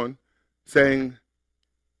goes on, saying,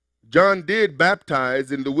 John did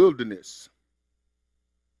baptize in the wilderness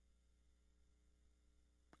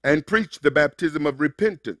and preach the baptism of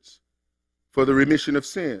repentance for the remission of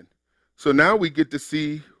sin. So now we get to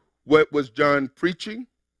see what was John preaching,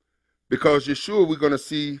 because Yeshua, we're going to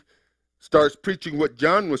see, starts preaching what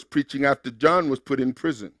John was preaching after John was put in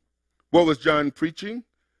prison. What was John preaching?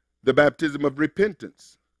 The baptism of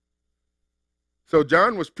repentance. So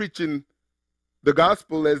John was preaching the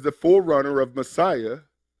gospel as the forerunner of Messiah,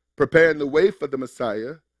 preparing the way for the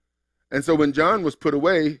Messiah. And so when John was put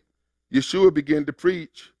away, Yeshua began to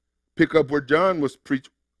preach, pick up where John was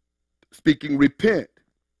speaking, repent,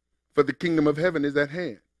 for the kingdom of heaven is at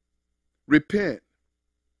hand. Repent.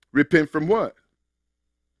 Repent from what?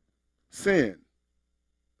 Sin.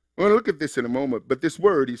 We're going to look at this in a moment, but this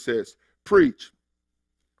word, he says, preach,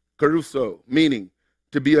 caruso, meaning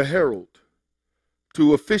to be a herald,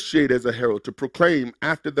 to officiate as a herald, to proclaim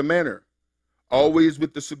after the manner, always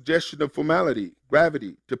with the suggestion of formality,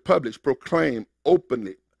 gravity, to publish, proclaim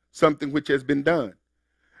openly something which has been done.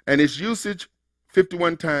 And its usage,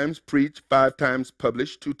 51 times preach, 5 times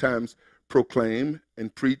publish, 2 times proclaim,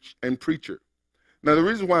 and preach, and preacher. Now, the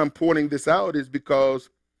reason why I'm pointing this out is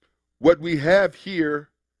because what we have here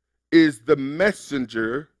is the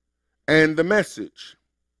messenger and the message.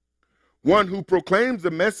 One who proclaims the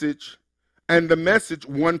message and the message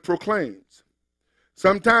one proclaims.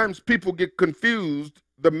 Sometimes people get confused,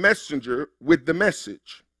 the messenger with the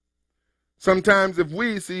message. Sometimes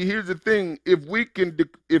here's the thing, if we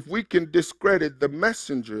can discredit the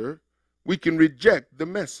messenger, we can reject the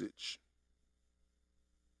message.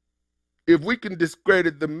 If we can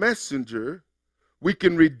discredit the messenger, we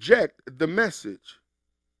can reject the message.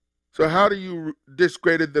 So how do you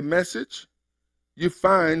discredit the message? You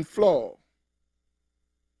find flaw.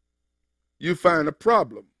 You find a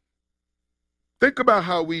problem. Think about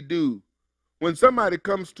how we do. When somebody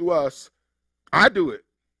comes to us, I do it.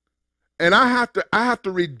 And I have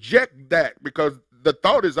to reject that because the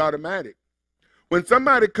thought is automatic. When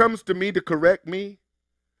somebody comes to me to correct me,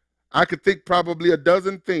 I could think probably a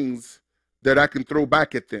dozen things that I can throw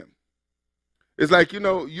back at them. It's like,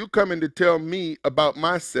 you coming to tell me about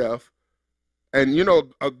myself, and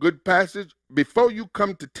a good passage, before you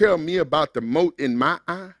come to tell me about the mote in my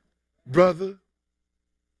eye, brother,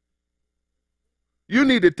 you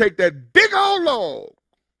need to take that big old log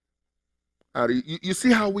out of you. You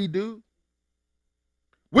see how we do?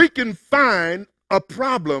 We can find a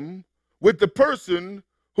problem with the person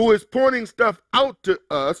who is pointing stuff out to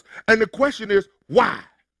us, and the question is, why?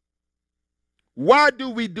 Why do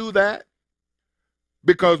we do that?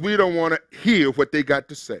 Because we don't want to hear what they got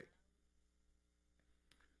to say.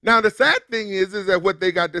 Now, the sad thing is that what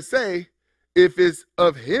they got to say, if it's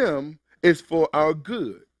of him, is for our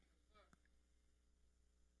good.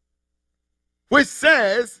 Which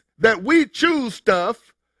says that we choose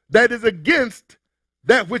stuff that is against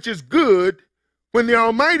that which is good, when the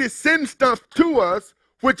Almighty sends stuff to us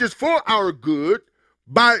which is for our good.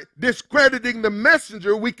 By discrediting the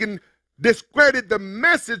messenger, we can discredit the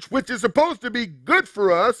message which is supposed to be good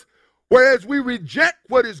for us, whereas we reject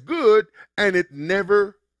what is good and it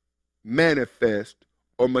never manifest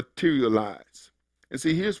or materialize. And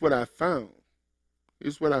see, here's what I found.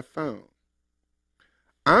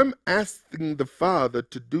 I'm asking the Father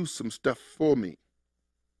to do some stuff for me,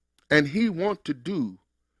 and he wants to do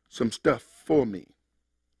some stuff for me,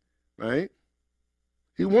 right?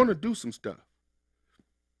 He wants to do some stuff.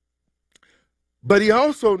 But he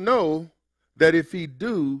also know that if he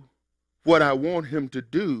do what I want him to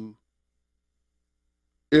do,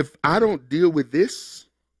 if I don't deal with this,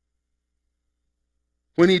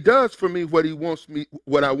 when he does for me what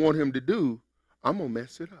I want him to do, I'm going to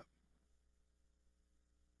mess it up.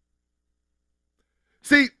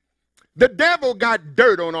 See, the devil got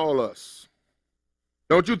dirt on all us.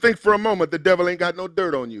 Don't you think for a moment the devil ain't got no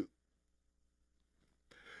dirt on you.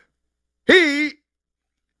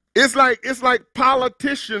 It's like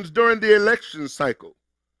politicians during the election cycle.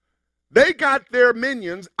 They got their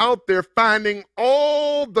minions out there finding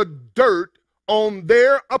all the dirt on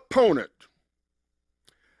their opponent.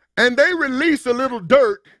 And they release a little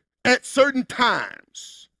dirt at certain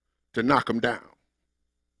times to knock them down.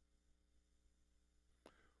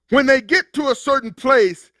 When they get to a certain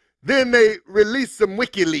place, then they release some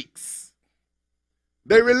WikiLeaks.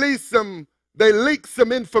 They leak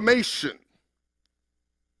some information.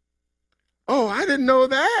 Oh, I didn't know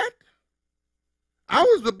that. I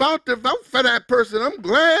was about to vote for that person. I'm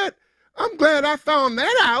glad I found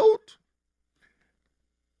that out.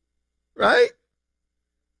 Right?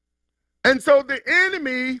 And so the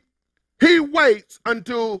enemy, he waits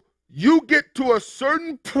until you get to a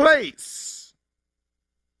certain place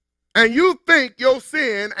and you think your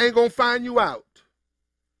sin ain't going to find you out.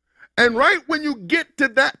 And right when you get to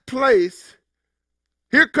that place,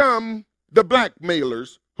 here come the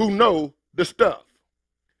blackmailers who know the stuff.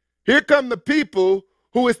 Here come the people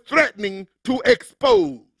who is threatening to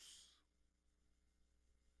expose.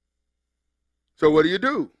 So what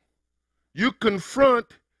do? You confront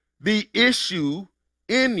the issue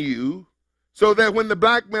in you so that when the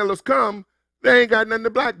blackmailers come, they ain't got nothing to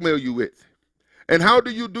blackmail you with. And how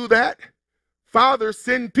do you do that? Father,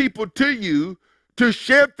 send people to you to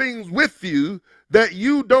share things with you that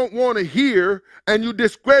you don't want to hear, and you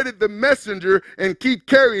discredit the messenger and keep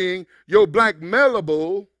carrying your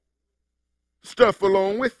blackmailable stuff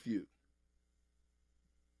along with you.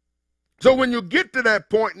 So when you get to that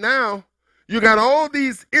point now, you got all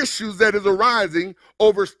these issues that is arising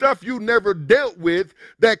over stuff you never dealt with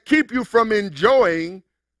that keep you from enjoying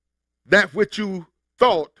that which you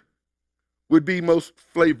thought would be most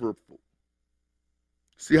flavorful.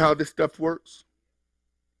 See how this stuff works?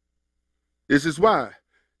 This is why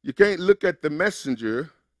you can't look at the messenger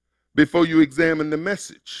before you examine the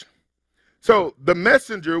message. So the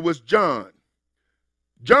messenger was John.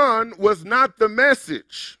 John was not the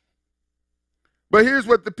message. But here's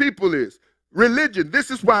what the people is. Religion.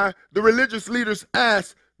 This is why the religious leaders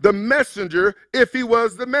asked the messenger if he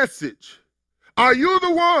was the message. Are you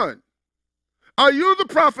the one? Are you the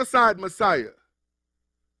prophesied Messiah?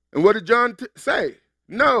 And what did John say?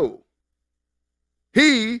 No.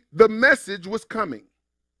 He, the message, was coming.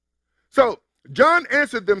 So John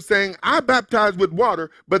answered them saying, I baptize with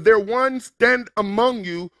water, but there one stand among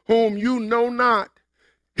you whom you know not.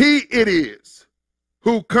 He it is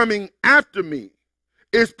who coming after me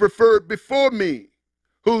is preferred before me,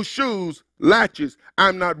 whose shoes, latches,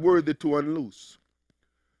 I'm not worthy to unloose.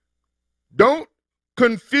 Don't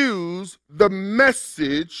confuse the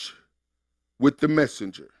message with the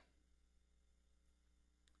messenger.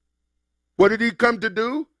 What did he come to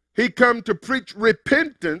do? He come to preach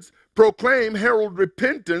repentance, proclaim, herald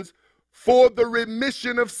repentance for the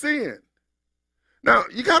remission of sin. Now,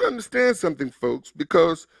 you got to understand something, folks,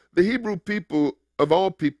 because the Hebrew people, of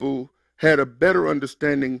all people, had a better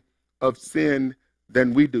understanding of sin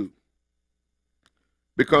than we do.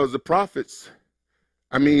 Because the prophets,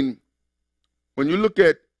 I mean, when you look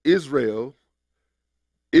at Israel,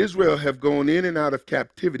 Israel have gone in and out of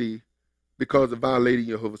captivity because of violating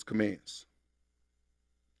Jehovah's commands.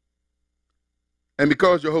 And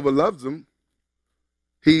because Jehovah loves them,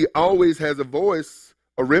 he always has a voice,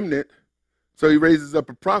 a remnant. So he raises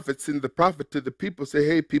up a prophet, sends the prophet to the people, say,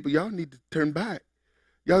 hey, people, y'all need to turn back.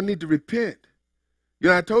 Y'all need to repent. You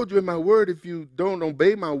know, I told you in my word, if you don't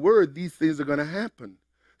obey my word, these things are going to happen.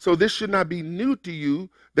 So this should not be new to you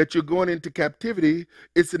that you're going into captivity.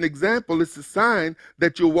 It's an example. It's a sign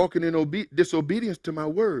that you're walking in disobedience to my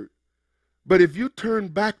word. But if you turn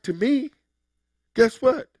back to me, guess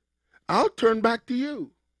what? I'll turn back to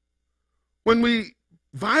you. When we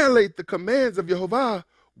violate the commands of Jehovah,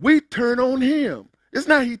 we turn on him. It's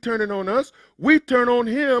not he turning on us. We turn on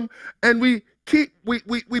him, and we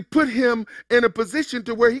put him in a position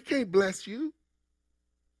to where he can't bless you.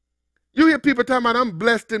 You hear people talking about, I'm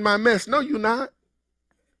blessed in my mess. No, you're not.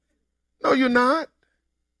 No, you're not.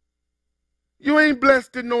 You ain't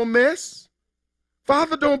blessed in no mess.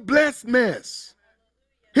 Father don't bless mess.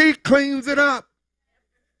 He cleans it up.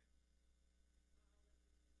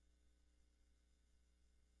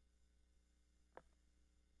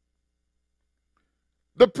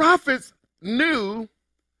 The prophets knew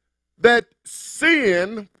that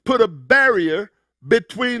sin put a barrier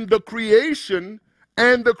between the creation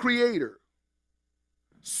and the creator.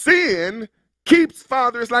 Sin keeps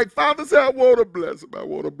Father. It's like Father said, I want to bless him. I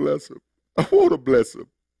want to bless him. I want to bless him.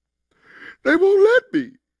 They won't let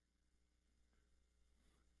me.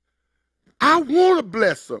 I want to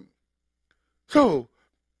bless them. So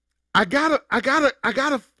I gotta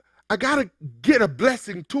get a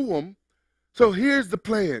blessing to them. So here's the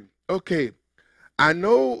plan. Okay, I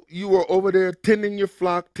know you were over there tending your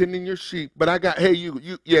flock, tending your sheep, but I got, hey,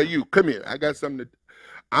 you, come here. I got something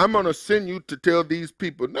I'm going to send you to tell these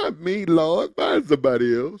people, not me, Lord, find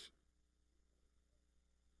somebody else.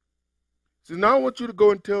 He says, now I want you to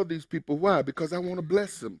go and tell these people. Why? Because I want to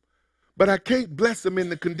bless them. But I can't bless them in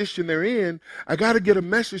the condition they're in. I got to get a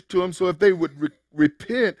message to them so if they would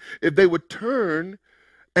repent, if they would turn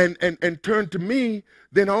and turn to me,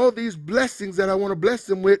 then all these blessings that I want to bless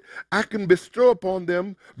them with, I can bestow upon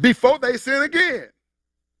them before they sin again.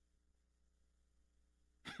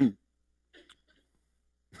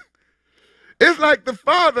 It's like the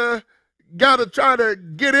Father got to try to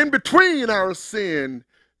get in between our sin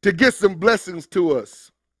to get some blessings to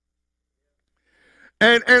us.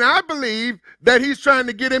 And I believe that he's trying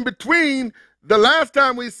to get in between the last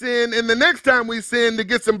time we sin and the next time we sin to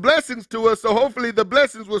get some blessings to us. So hopefully the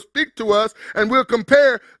blessings will speak to us, and we'll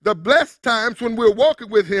compare the blessed times when we're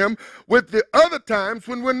walking with him with the other times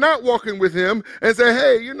when we're not walking with him and say,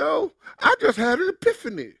 hey, you know, I just had an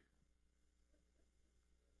epiphany.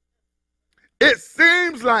 It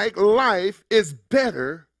seems like life is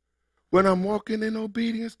better when I'm walking in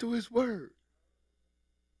obedience to his word.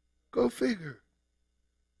 Go figure.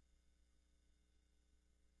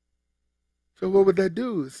 So what would that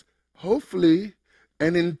do is hopefully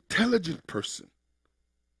an intelligent person,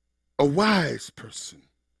 a wise person,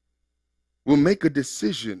 will make a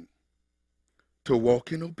decision to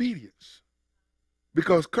walk in obedience.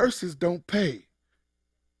 Because curses don't pay.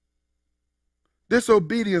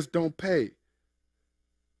 Disobedience don't pay.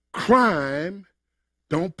 Crime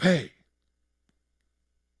don't pay.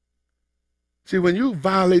 See, when you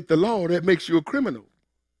violate the law, that makes you a criminal.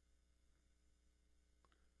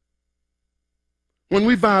 When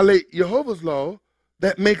we violate Jehovah's law,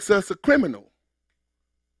 that makes us a criminal.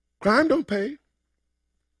 Crime don't pay.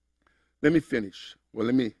 Let me finish. Well,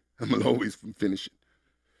 I'm always from finishing.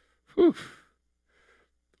 Whew.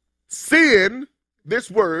 Sin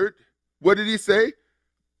this word, what did he say?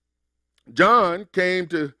 John came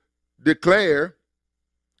to declare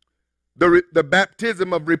the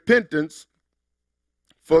baptism of repentance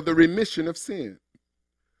for the remission of sin.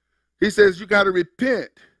 He says you got to repent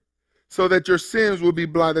so that your sins will be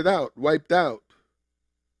blotted out, wiped out.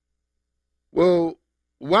 Well,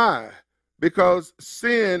 why? Because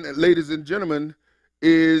sin, ladies and gentlemen,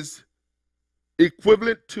 is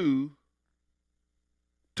equivalent to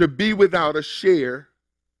be without a share,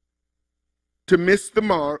 to miss the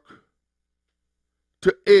mark,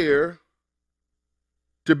 to err,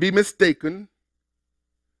 to be mistaken,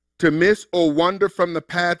 to miss or wander from the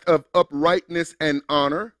path of uprightness and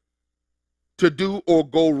honor, to do or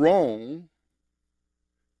go wrong,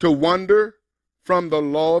 to wander from the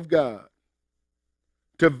law of God,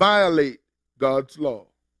 to violate God's law.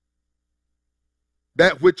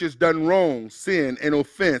 That which is done wrong, sin, an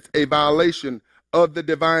offense, a violation of the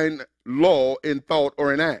divine law in thought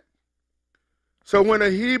or in act. So when a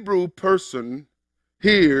Hebrew person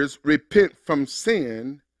hears repent from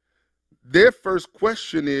sin, their first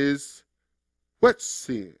question is, what's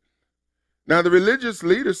sin? Now the religious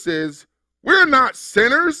leader says, we're not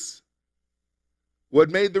sinners. What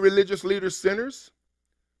made the religious leaders sinners?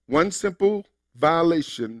 One simple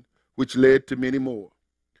violation which led to many more.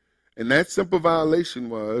 And that simple violation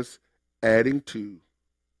was adding to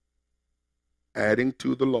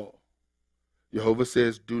the law. Jehovah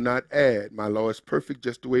says, do not add. My law is perfect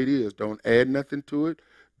just the way it is. Don't add nothing to it.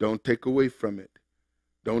 Don't take away from it.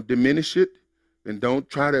 Don't diminish it. And don't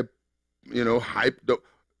try to, hype.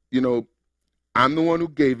 I'm the one who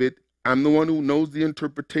gave it. I'm the one who knows the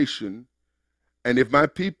interpretation. And if my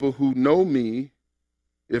people who know me,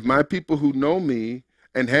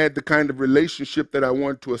 and had the kind of relationship that I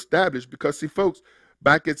want to establish, because see, folks,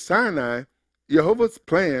 back at Sinai, Jehovah's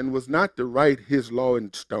plan was not to write his law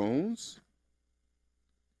in stones.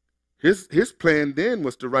 His plan then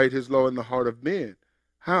was to write his law in the heart of men.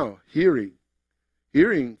 How? Hearing.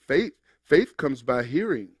 Hearing, faith. Faith comes by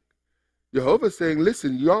hearing. Jehovah's saying,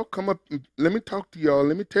 listen, y'all come up, let me talk to y'all,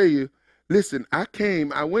 let me tell you, listen, I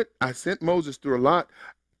sent Moses through a lot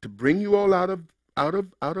to bring you all out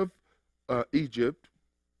of Egypt.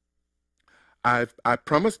 I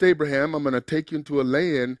promised Abraham I'm going to take you into a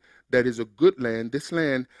land that is a good land. This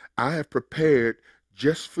land I have prepared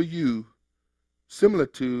just for you, similar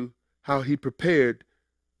to how he prepared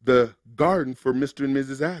the garden for Mr. and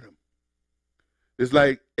Mrs. Adam. It's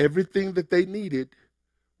like everything that they needed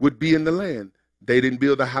would be in the land. They didn't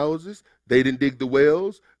build the houses. They didn't dig the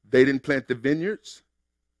wells. They didn't plant the vineyards.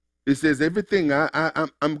 It says everything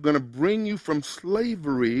I'm going to bring you from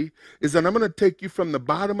slavery is that I'm going to take you from the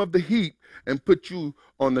bottom of the heap and put you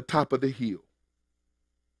on the top of the hill.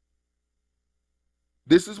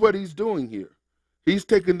 This is what he's doing here. He's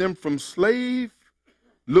taking them from slave,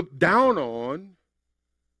 looked down on,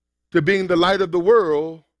 to being the light of the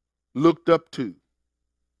world, looked up to.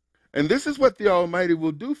 And this is what the Almighty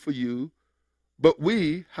will do for you, but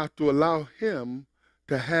we have to allow him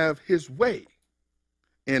to have his way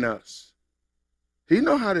in us. He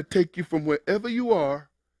knows how to take you from wherever you are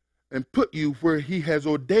and put you where he has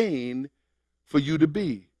ordained for you to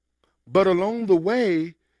be. But along the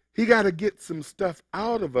way, he got to get some stuff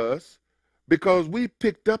out of us because we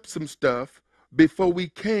picked up some stuff before we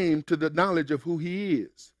came to the knowledge of who he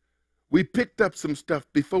is. We picked up some stuff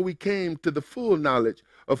before we came to the full knowledge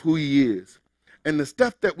of who he is. And the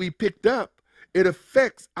stuff that we picked up, it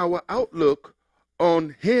affects our outlook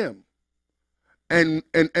on him. And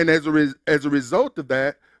as a result of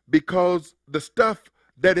that, because the stuff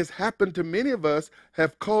that has happened to many of us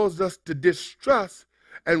have caused us to distrust,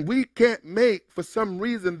 and we can't make, for some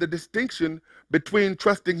reason, the distinction between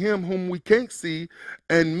trusting him whom we can't see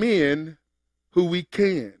and men who we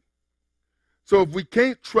can. So if we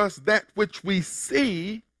can't trust that which we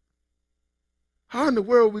see, how in the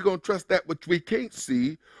world are we going to trust that which we can't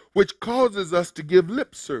see, which causes us to give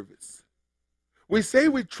lip service? We say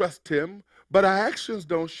we trust him, but our actions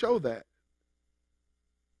don't show that.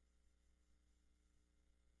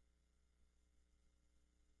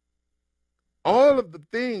 All of the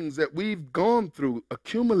things that we've gone through,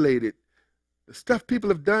 accumulated, the stuff people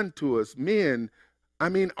have done to us, men,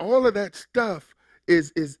 all of that stuff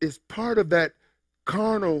is part of that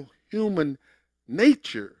carnal human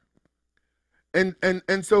nature. And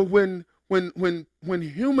so when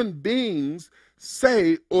human beings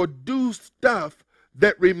say or do stuff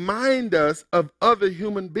that remind us of other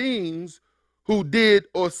human beings who did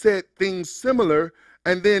or said things similar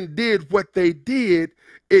and then did what they did,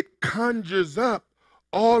 it conjures up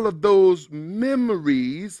all of those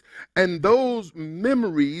memories, and those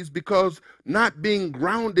memories, because not being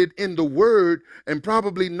grounded in the word and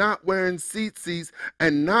probably not wearing tzitzis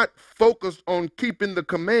and not focused on keeping the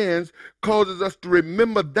commands, causes us to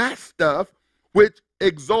remember that stuff, which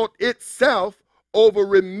exalt itself over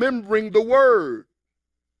remembering the word.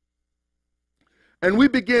 And we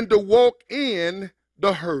begin to walk in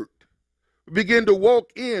the hurt. We begin to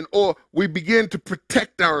walk in, or we begin to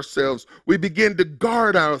protect ourselves. We begin to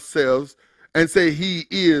guard ourselves and say, he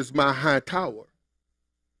is my high tower.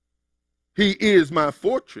 He is my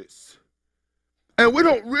fortress. And we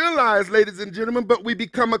don't realize, ladies and gentlemen, but we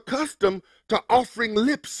become accustomed to offering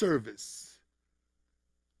lip service.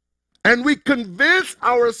 And we convince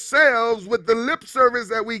ourselves with the lip service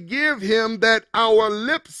that we give him that our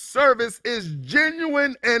lip service is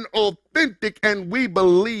genuine and authentic, and we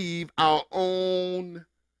believe our own.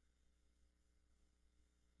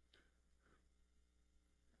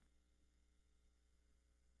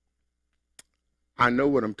 I know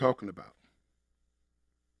what I'm talking about.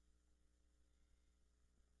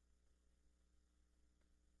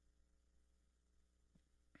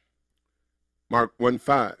 Mark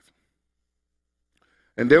 1:5.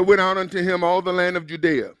 And there went out unto him all the land of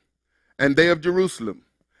Judea, and they of Jerusalem,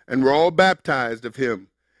 and were all baptized of him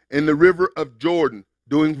in the river of Jordan,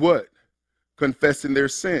 doing what? Confessing their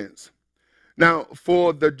sins. Now,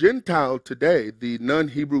 for the Gentile today, the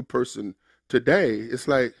non-Hebrew person today, it's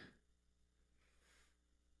like,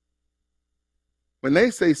 when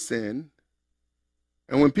they say sin,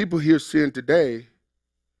 and when people hear sin today,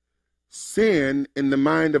 sin in the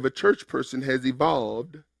mind of a church person has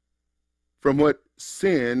evolved from what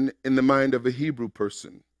sin in the mind of a Hebrew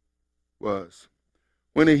person was.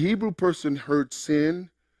 When a Hebrew person heard sin,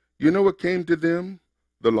 you know what came to them?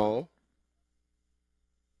 The law.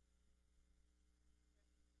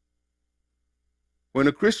 When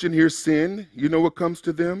a Christian hears sin, you know what comes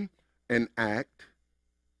to them? An act.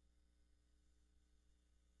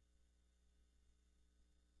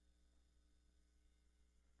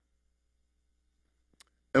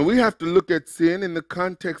 And we have to look at sin in the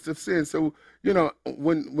context of sin. So, you know,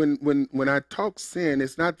 when I talk sin,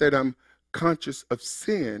 it's not that I'm conscious of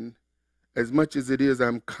sin as much as it is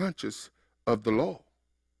I'm conscious of the law.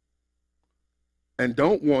 And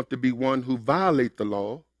don't want to be one who violate the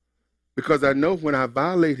law, because I know when I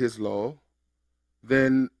violate his law,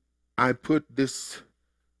 then I put this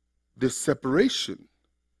separation.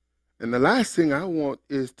 And the last thing I want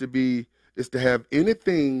is to have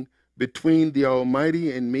anything between the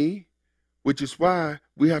Almighty and me, which is why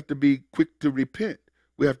we have to be quick to repent.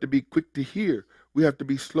 We have to be quick to hear. We have to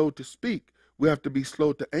be slow to speak. We have to be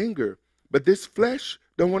slow to anger. But this flesh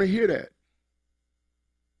don't want to hear that.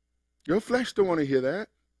 Your flesh don't want to hear that.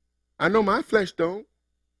 I know my flesh don't.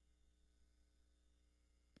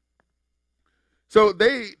 So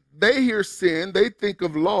they hear sin. They think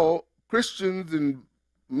of law. Christians and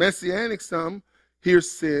Messianic some hear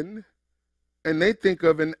sin, and they think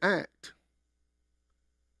of an act.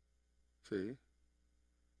 See?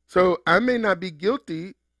 So I may not be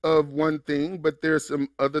guilty of one thing, but there's some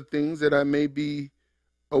other things that I may be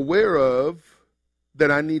aware of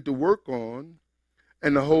that I need to work on.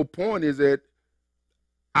 And the whole point is that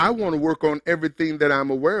I want to work on everything that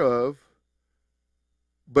I'm aware of,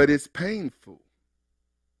 but it's painful.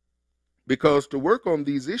 Because to work on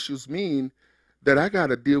these issues mean that I got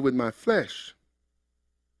to deal with my flesh.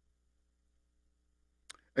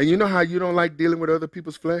 And you know how you don't like dealing with other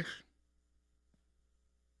people's flesh?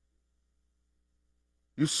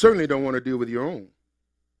 You certainly don't want to deal with your own.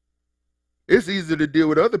 It's easier to deal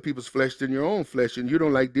with other people's flesh than your own flesh, and you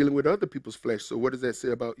don't like dealing with other people's flesh. So what does that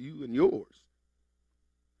say about you and yours?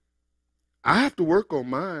 I have to work on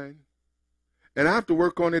mine, and I have to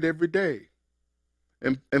work on it every day.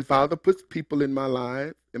 And Father puts people in my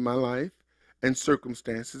life, and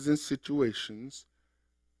circumstances and situations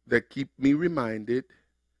that keep me reminded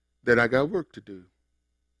that I got work to do.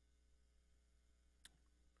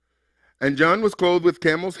 And John was clothed with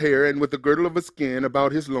camel's hair and with a girdle of a skin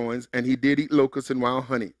about his loins, and he did eat locusts and wild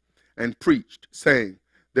honey, and preached, saying,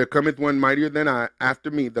 There cometh one mightier than I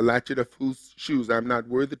after me, the latchet of whose shoes I am not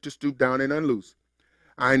worthy to stoop down and unloose.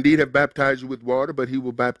 I indeed have baptized you with water, but he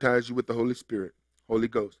will baptize you with the Holy Spirit, Holy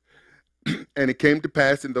Ghost. And it came to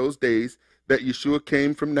pass in those days that Yeshua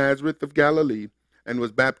came from Nazareth of Galilee, and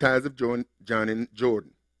was baptized of John in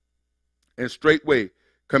Jordan. And straightway,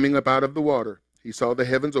 coming up out of the water, he saw the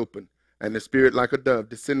heavens open, and the Spirit like a dove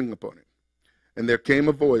descending upon him. And there came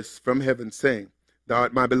a voice from heaven, saying, Thou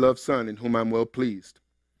art my beloved Son, in whom I am well pleased.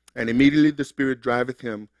 And immediately the Spirit driveth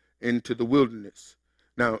him into the wilderness.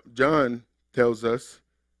 Now, John tells us,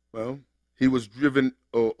 well, He was driven,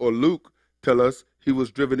 or Luke tell us, he was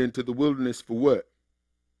driven into the wilderness for what?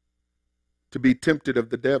 To be tempted of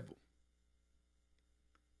the devil.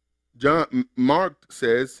 Mark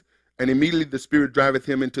says, and immediately the Spirit driveth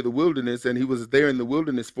him into the wilderness, and he was there in the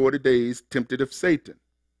wilderness 40 days, tempted of Satan,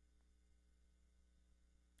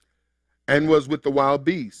 and was with the wild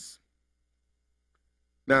beasts.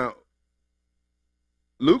 Now,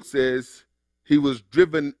 Luke says he was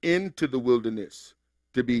driven into the wilderness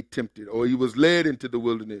to be tempted, or he was led into the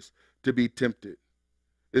wilderness to be tempted.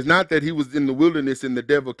 It's not that he was in the wilderness and the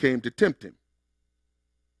devil came to tempt him.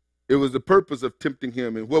 It was the purpose of tempting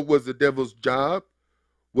him. And what was the devil's job?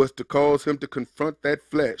 Was to cause him to confront that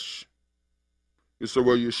flesh. You say,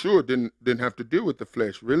 well, Yeshua didn't have to deal with the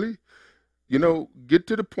flesh. Really? You know, get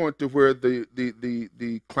to the point to where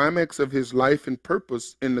the climax of his life and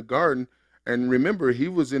purpose in the garden, and remember, he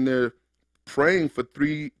was in there praying for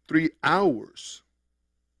three hours.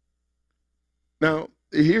 Now,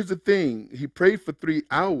 here's the thing. He prayed for 3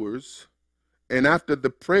 hours, and after the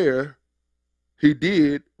prayer, he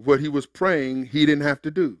did what he was praying he didn't have to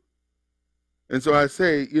do. And so I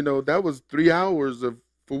say, you know, that was 3 hours of,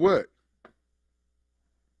 for what?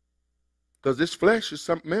 Because this flesh is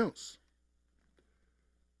something else.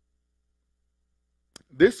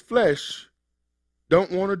 This flesh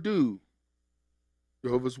don't want to do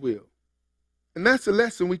Jehovah's will. And that's a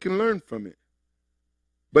lesson we can learn from it.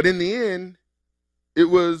 But in the end, it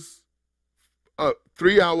was a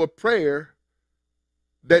 3-hour prayer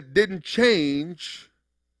that didn't change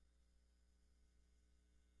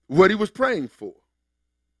what he was praying for.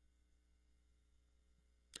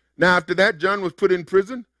 Now, after that, John was put in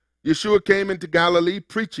prison. Yeshua came into Galilee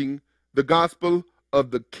preaching the gospel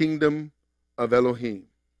of the kingdom of Elohim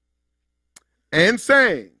and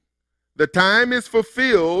saying, the time is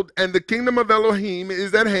fulfilled and the kingdom of Elohim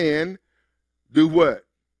is at hand. Do what?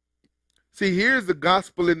 See, here's the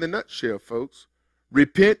gospel in the nutshell, folks.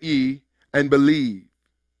 Repent ye and believe.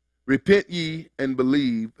 Repent ye and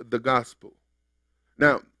believe the gospel.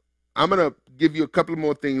 Now, I'm going to give you a couple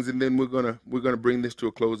more things, and then we're going to bring this to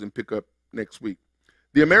a close and pick up next week.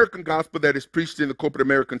 The American gospel that is preached in the corporate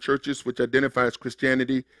American churches, which identifies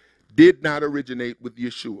Christianity, did not originate with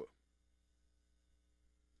Yeshua.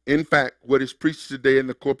 In fact, what is preached today in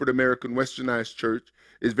the corporate American westernized church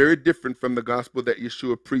is very different from the gospel that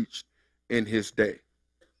Yeshua preached in his day.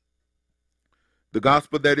 The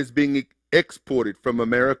gospel that is being exported from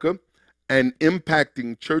America and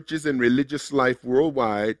impacting churches and religious life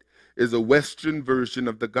worldwide is a Western version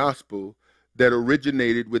of the gospel that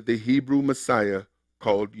originated with the Hebrew Messiah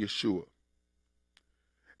called Yeshua.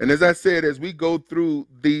 And as I said, as we go through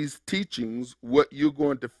these teachings, what you're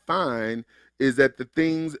going to find is that the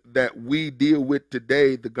things that we deal with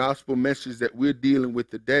today, the gospel message that we're dealing with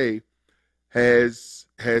today, has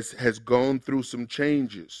gone through some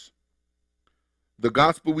changes. The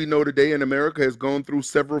gospel we know today in America has gone through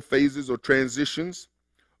several phases or transitions,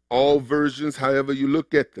 all versions, however you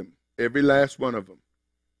look at them, every last one of them.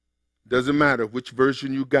 Doesn't matter which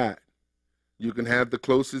version you got. You can have the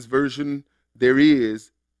closest version there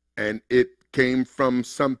is, and it came from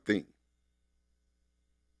something.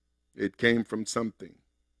 It came from something.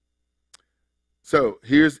 So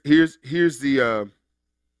here's the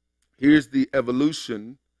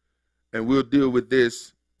evolution, and we'll deal with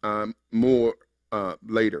this more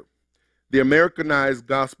later. The Americanized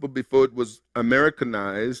gospel, before it was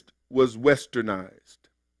Americanized, was westernized.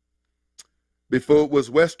 Before it was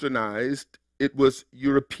westernized, it was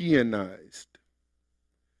Europeanized.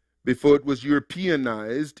 Before it was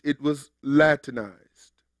Europeanized, it was Latinized.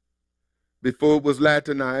 Before it was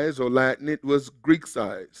Latinized or Latin, it was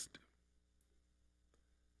Greekized.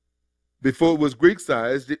 Before it was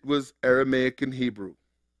Greekized, it was Aramaic and Hebrew.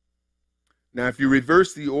 Now, if you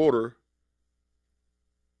reverse the order,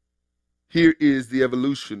 here is the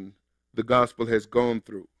evolution the gospel has gone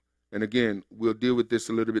through. And again, we'll deal with this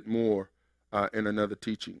a little bit more in another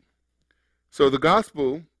teaching. So the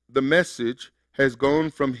gospel, the message, has gone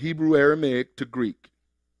from Hebrew Aramaic to Greek,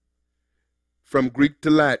 from Greek to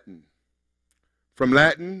Latin, from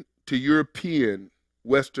Latin to European,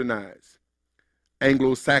 westernized,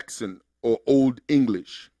 Anglo-Saxon or Old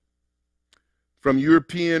English, from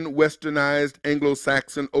European, westernized,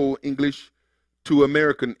 Anglo-Saxon, Old English to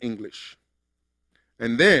American English,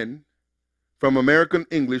 and then from American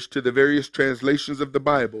English to the various translations of the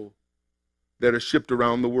Bible that are shipped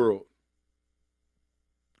around the world.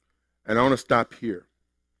 And I want to stop here.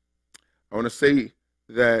 I want to say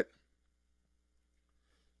that,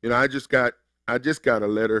 you know, I just got a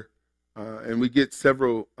letter, and we get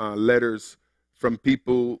several letters from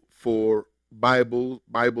people for Bible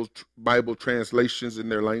translations in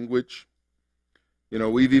their language. You know,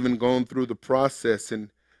 we've even gone through the process, and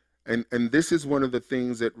this is one of the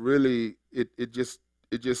things that really it just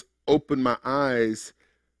opened my eyes.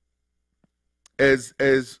 As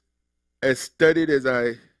studied as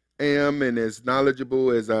I am and as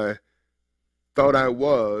knowledgeable as I thought I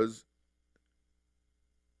was,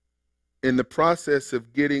 in the process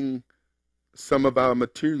of getting some of our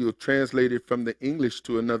material translated from the English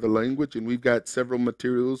to another language, and we've got several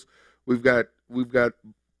materials. We've got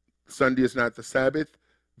Sunday is Not the Sabbath,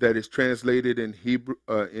 that is translated in Hebrew,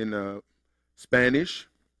 in Spanish.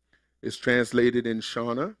 It's translated in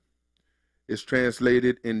Shona. It's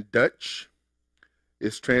translated in Dutch.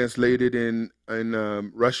 It's translated in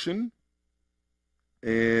Russian.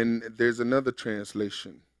 And there's another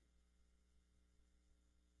translation.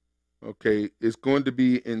 Okay, it's going to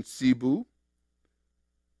be in Cebu.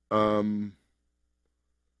 But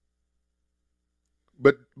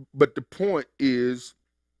the point is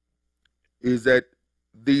that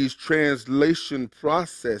these translation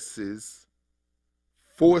processes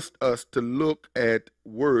forced us to look at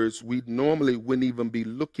words we normally wouldn't even be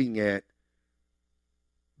looking at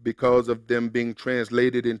because of them being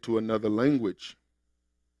translated into another language.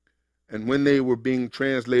 And when they were being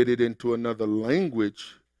translated into another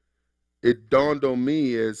language, it dawned on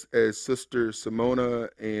me as Sister Simona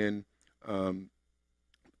and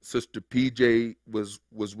Sister PJ was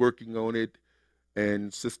working on it,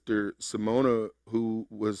 and Sister Simona, who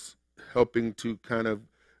was helping to kind of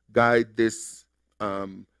guide this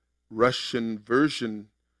Russian version,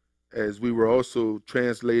 as we were also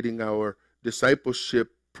translating our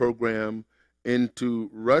discipleship program into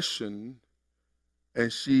Russian. And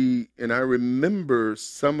I remember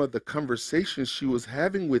some of the conversations she was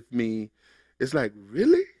having with me. It's like,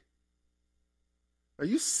 really? Are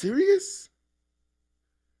you serious?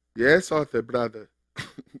 Yes, Arthur, brother.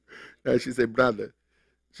 And she said, brother.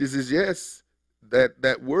 She says, yes,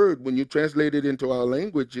 that word, when you translate it into our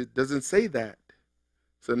language, it doesn't say that.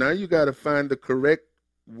 So now you got to find the correct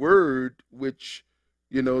word, which,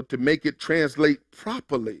 to make it translate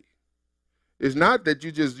properly. It's not that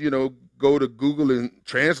you just, go to Google and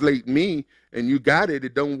translate me and you got it.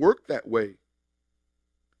 It don't work that way.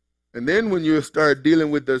 And then when you start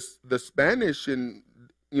dealing with the Spanish, and,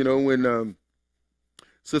 when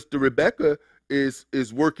Sister Rebecca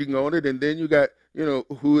is working on it, and then you got,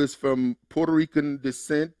 who is from Puerto Rican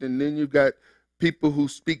descent, and then you got people who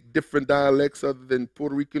speak different dialects other than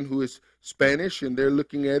Puerto Rican who is Spanish, and they're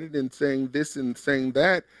looking at it and saying this and saying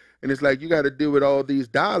that. And it's like you got to deal with all these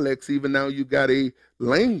dialects, even now you got a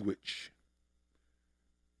language.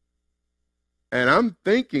 And I'm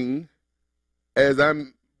thinking, as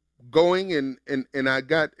I'm going, and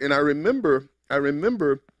I remember,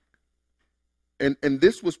 and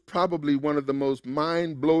this was probably one of the most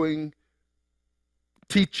mind-blowing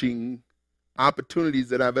teaching opportunities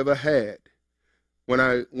that I've ever had. When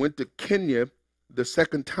I went to Kenya the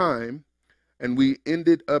second time, and we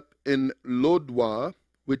ended up in Lodwar,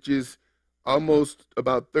 which is almost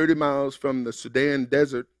about 30 miles from the Sudan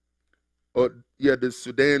desert, the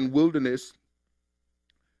Sudan wilderness.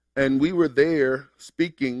 And we were there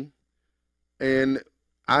speaking, and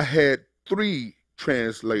I had 3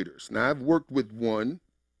 translators. Now, I've worked with 1.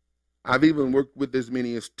 I've even worked with as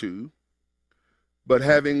many as 2. But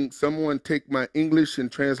having someone take my English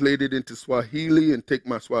and translate it into Swahili, and take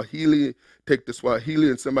the Swahili,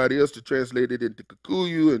 and somebody else to translate it into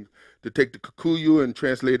Kikuyu, and to take the Kikuyu and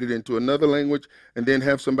translate it into another language, and then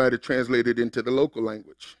have somebody translate it into the local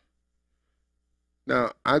language.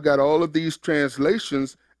 Now, I got all of these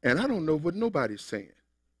translations, and I don't know what nobody's saying.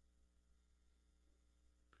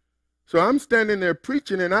 So I'm standing there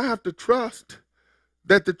preaching, and I have to trust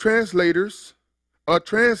that the translators are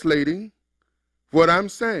translating what I'm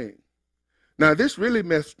saying. Now, this really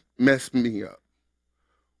messed me up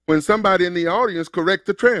when somebody in the audience correct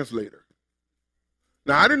the translator.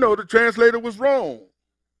 Now, I didn't know the translator was wrong.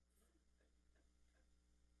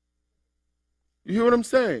 You hear what I'm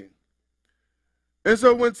saying? And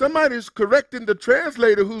so when somebody's correcting the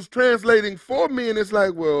translator who's translating for me, and it's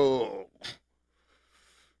like, well,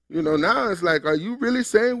 now it's like, are you really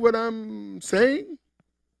saying what I'm saying?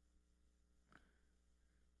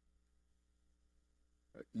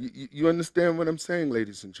 You understand what I'm saying,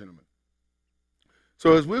 ladies and gentlemen?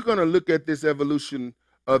 So as we're going to look at this evolution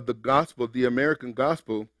of the gospel, the American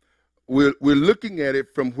gospel, we're looking at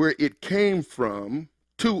it from where it came from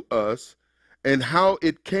to us, and how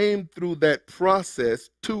it came through that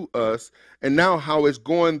process to us, and now how it's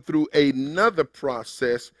going through another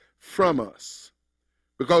process from us.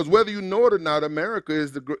 Because whether you know it or not, America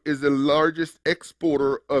is the largest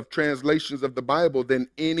exporter of translations of the Bible than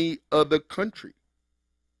any other country.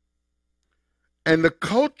 and the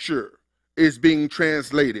culture is being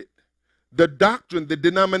translated. The doctrine, the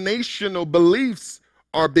denominational beliefs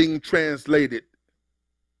are being translated.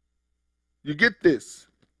 You get this?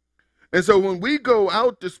 And so when we go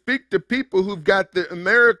out to speak to people who've got the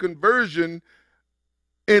American version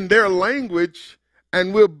in their language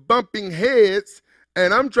and we're bumping heads,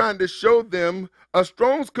 and I'm trying to show them a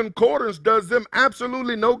Strong's Concordance does them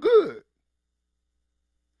absolutely no good.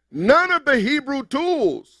 None of the Hebrew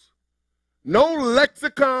tools, no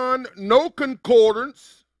lexicon, no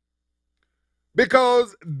concordance,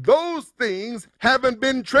 because those things haven't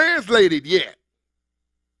been translated yet.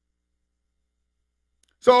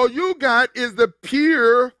 So all you got is the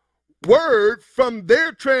pure word from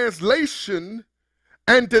their translation,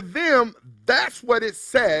 and to them, that's what it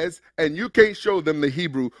says, and you can't show them the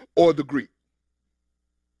Hebrew or the Greek.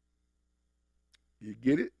 You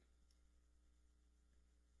get it?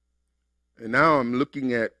 And now I'm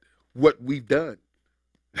looking at what we've done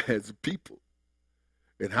as a people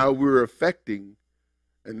and how we're affecting,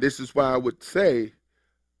 and this is why I would say,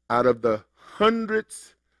 out of the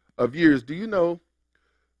hundreds of years, do you know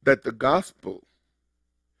that the gospel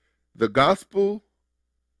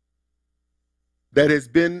that has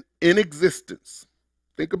been in existence,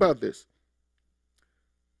 think about this,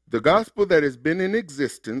 the gospel that has been in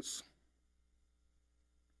existence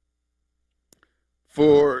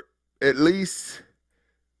for at least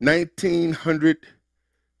 1900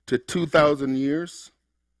 to 2000 years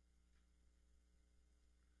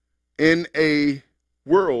in a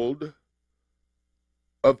world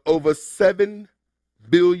of over 7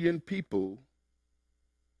 billion people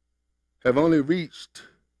have only reached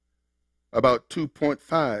about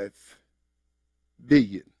 2.5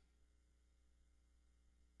 billion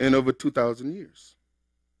in over 2,000 years.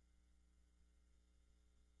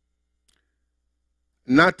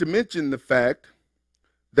 Not to mention the fact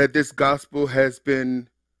that this gospel has been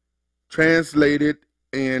translated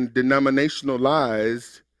and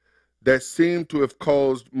denominationalized that seem to have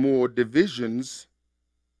caused more divisions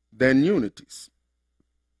than unities.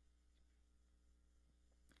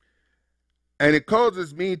 And it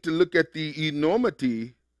causes me to look at the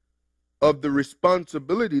enormity of the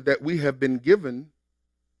responsibility that we have been given,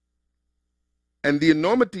 and the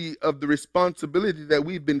enormity of the responsibility that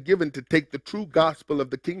we've been given to take the true gospel of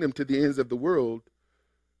the kingdom to the ends of the world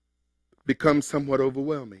becomes somewhat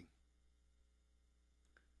overwhelming.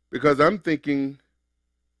 Because I'm thinking,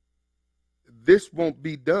 this won't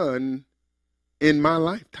be done in my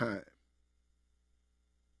lifetime.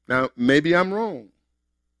 Now, maybe I'm wrong.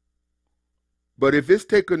 But if it's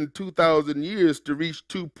taken 2,000 years to reach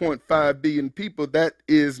 2.5 billion people, that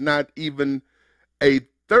is not even a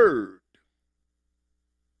third.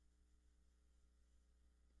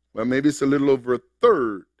 Well, maybe it's a little over a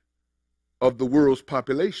third of the world's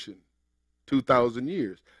population, 2,000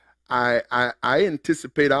 years. I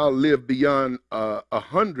anticipate I'll live beyond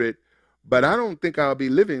 100, but I don't think I'll be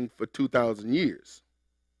living for 2,000 years.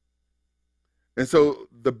 And so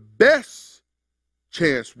the best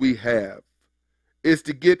chance we have is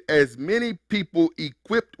to get as many people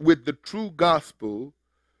equipped with the true gospel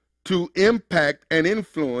to impact and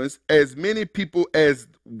influence as many people as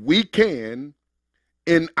we can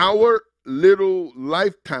in our little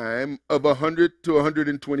lifetime of 100 to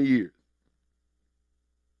 120 years.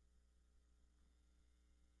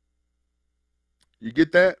 You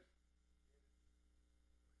get that?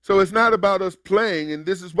 So it's not about us playing, and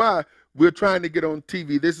this is why we're trying to get on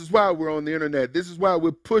TV. This is why we're on the internet. This is why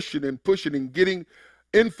we're pushing and getting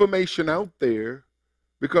information out there,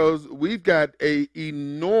 because we've got an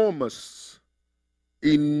enormous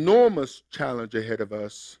challenge ahead of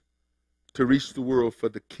us to reach the world for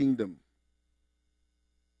the kingdom.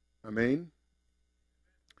 Amen.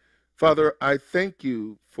 Father, I thank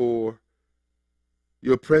you for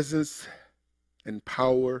your presence and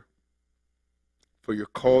power, for your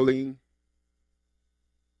calling.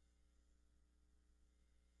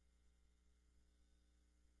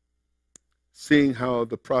 Seeing how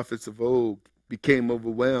the prophets of old became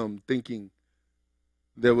overwhelmed, thinking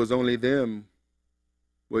there was only them,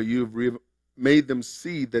 where you've made them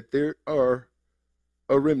see that there are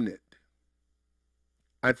a remnant.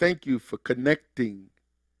 I thank you for connecting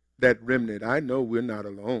that remnant. I know we're not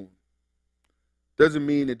alone. Doesn't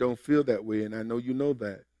mean it don't feel that way, and I know you know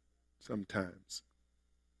that sometimes.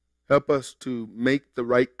 Help us to make the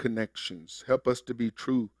right connections. Help us to be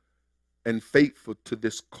true and faithful to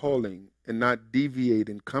this calling and not deviate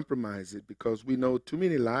and compromise it, because we know too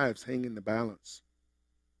many lives hang in the balance.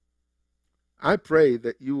 I pray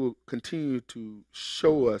that you will continue to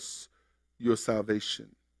show us your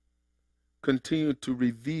salvation. Continue to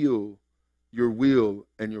reveal your will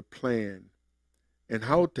and your plan and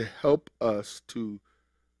how to help us to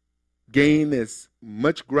gain as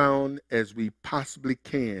much ground as we possibly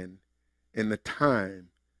can in the time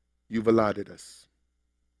you've allotted us.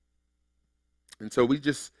 And so we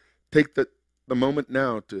just take the moment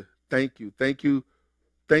now to thank you. Thank you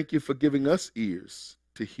for giving us ears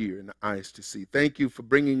to hear and eyes to see. Thank you for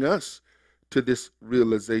bringing us to this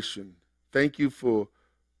realization. Thank you for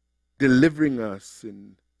delivering us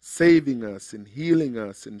and saving us and healing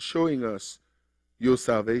us and showing us your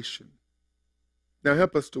salvation. Now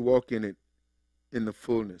help us to walk in it in the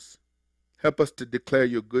fullness. Help us to declare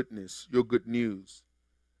your goodness, your good news,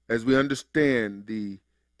 as we understand the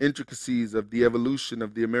intricacies of the evolution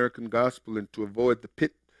of the American gospel and to avoid the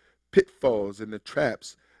pitfalls and the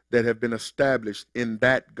traps that have been established in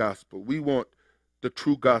that gospel. We want the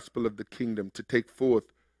true gospel of the kingdom to take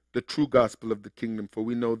forth the true gospel of the kingdom, for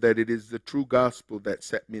we know that it is the true gospel that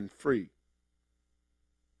set men free.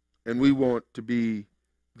 And we want to be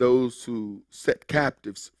those who set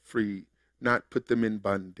captives free, not put them in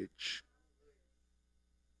bondage.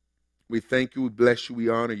 We thank you, we bless you, we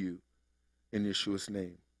honor you. In Yeshua's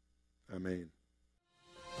name, amen.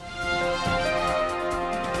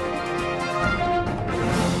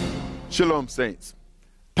 Shalom, saints.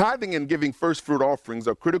 Tithing and giving first fruit offerings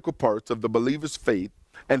are critical parts of the believer's faith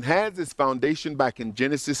and has its foundation back in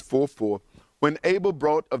Genesis 4:4, when Abel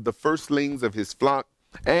brought of the firstlings of his flock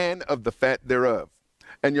and of the fat thereof.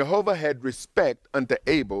 And Jehovah had respect unto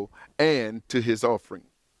Abel and to his offering.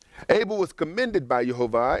 Abel was commended by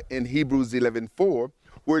Jehovah in Hebrews 11:4,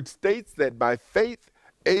 where it states that by faith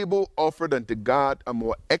Abel offered unto God a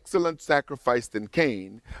more excellent sacrifice than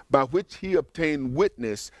Cain, by which he obtained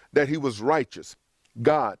witness that he was righteous,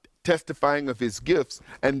 God testifying of his gifts,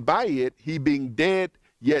 and by it he being dead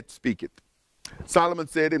yet speaketh. Solomon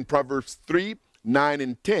said in Proverbs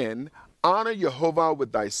 3:9-10, honor Jehovah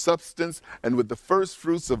with thy substance and with the first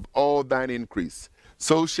fruits of all thine increase.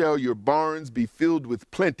 So shall your barns be filled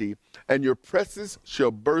with plenty, and your presses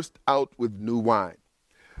shall burst out with new wine.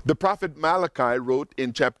 The prophet Malachi wrote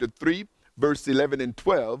in chapter 3, verse 11 and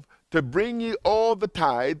 12, to bring ye all the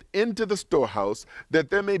tithe into the storehouse, that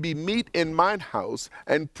there may be meat in mine house,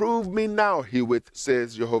 and prove me now herewith,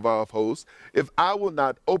 says Jehovah of hosts, if I will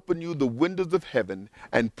not open you the windows of heaven,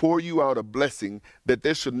 and pour you out a blessing, that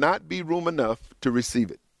there should not be room enough to receive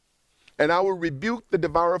it. And I will rebuke the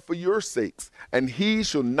devourer for your sakes, and he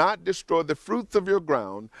shall not destroy the fruits of your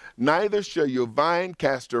ground, neither shall your vine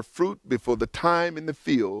cast her fruit before the time in the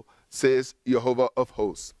field, says Jehovah of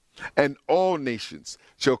hosts. And all nations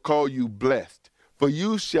shall call you blessed, for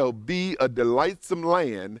you shall be a delightsome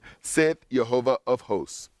land, saith Jehovah of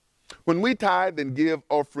hosts. When we tithe and give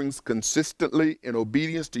offerings consistently in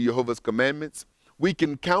obedience to Jehovah's commandments, we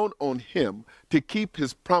can count on him to keep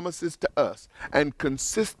his promises to us and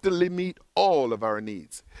consistently meet all of our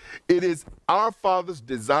needs. It is our Father's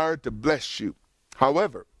desire to bless you.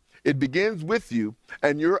 However, it begins with you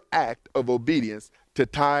and your act of obedience to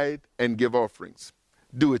tithe and give offerings.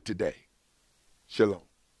 Do it today. Shalom.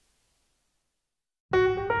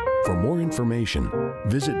 For more information,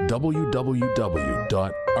 visit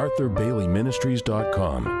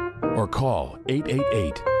www.arthurbaileyministries.com or call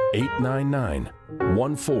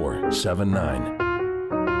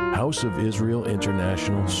 888-899-1479. House of Israel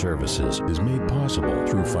International Services is made possible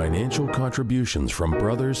through financial contributions from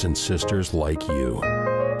brothers and sisters like you.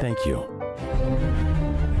 Thank you.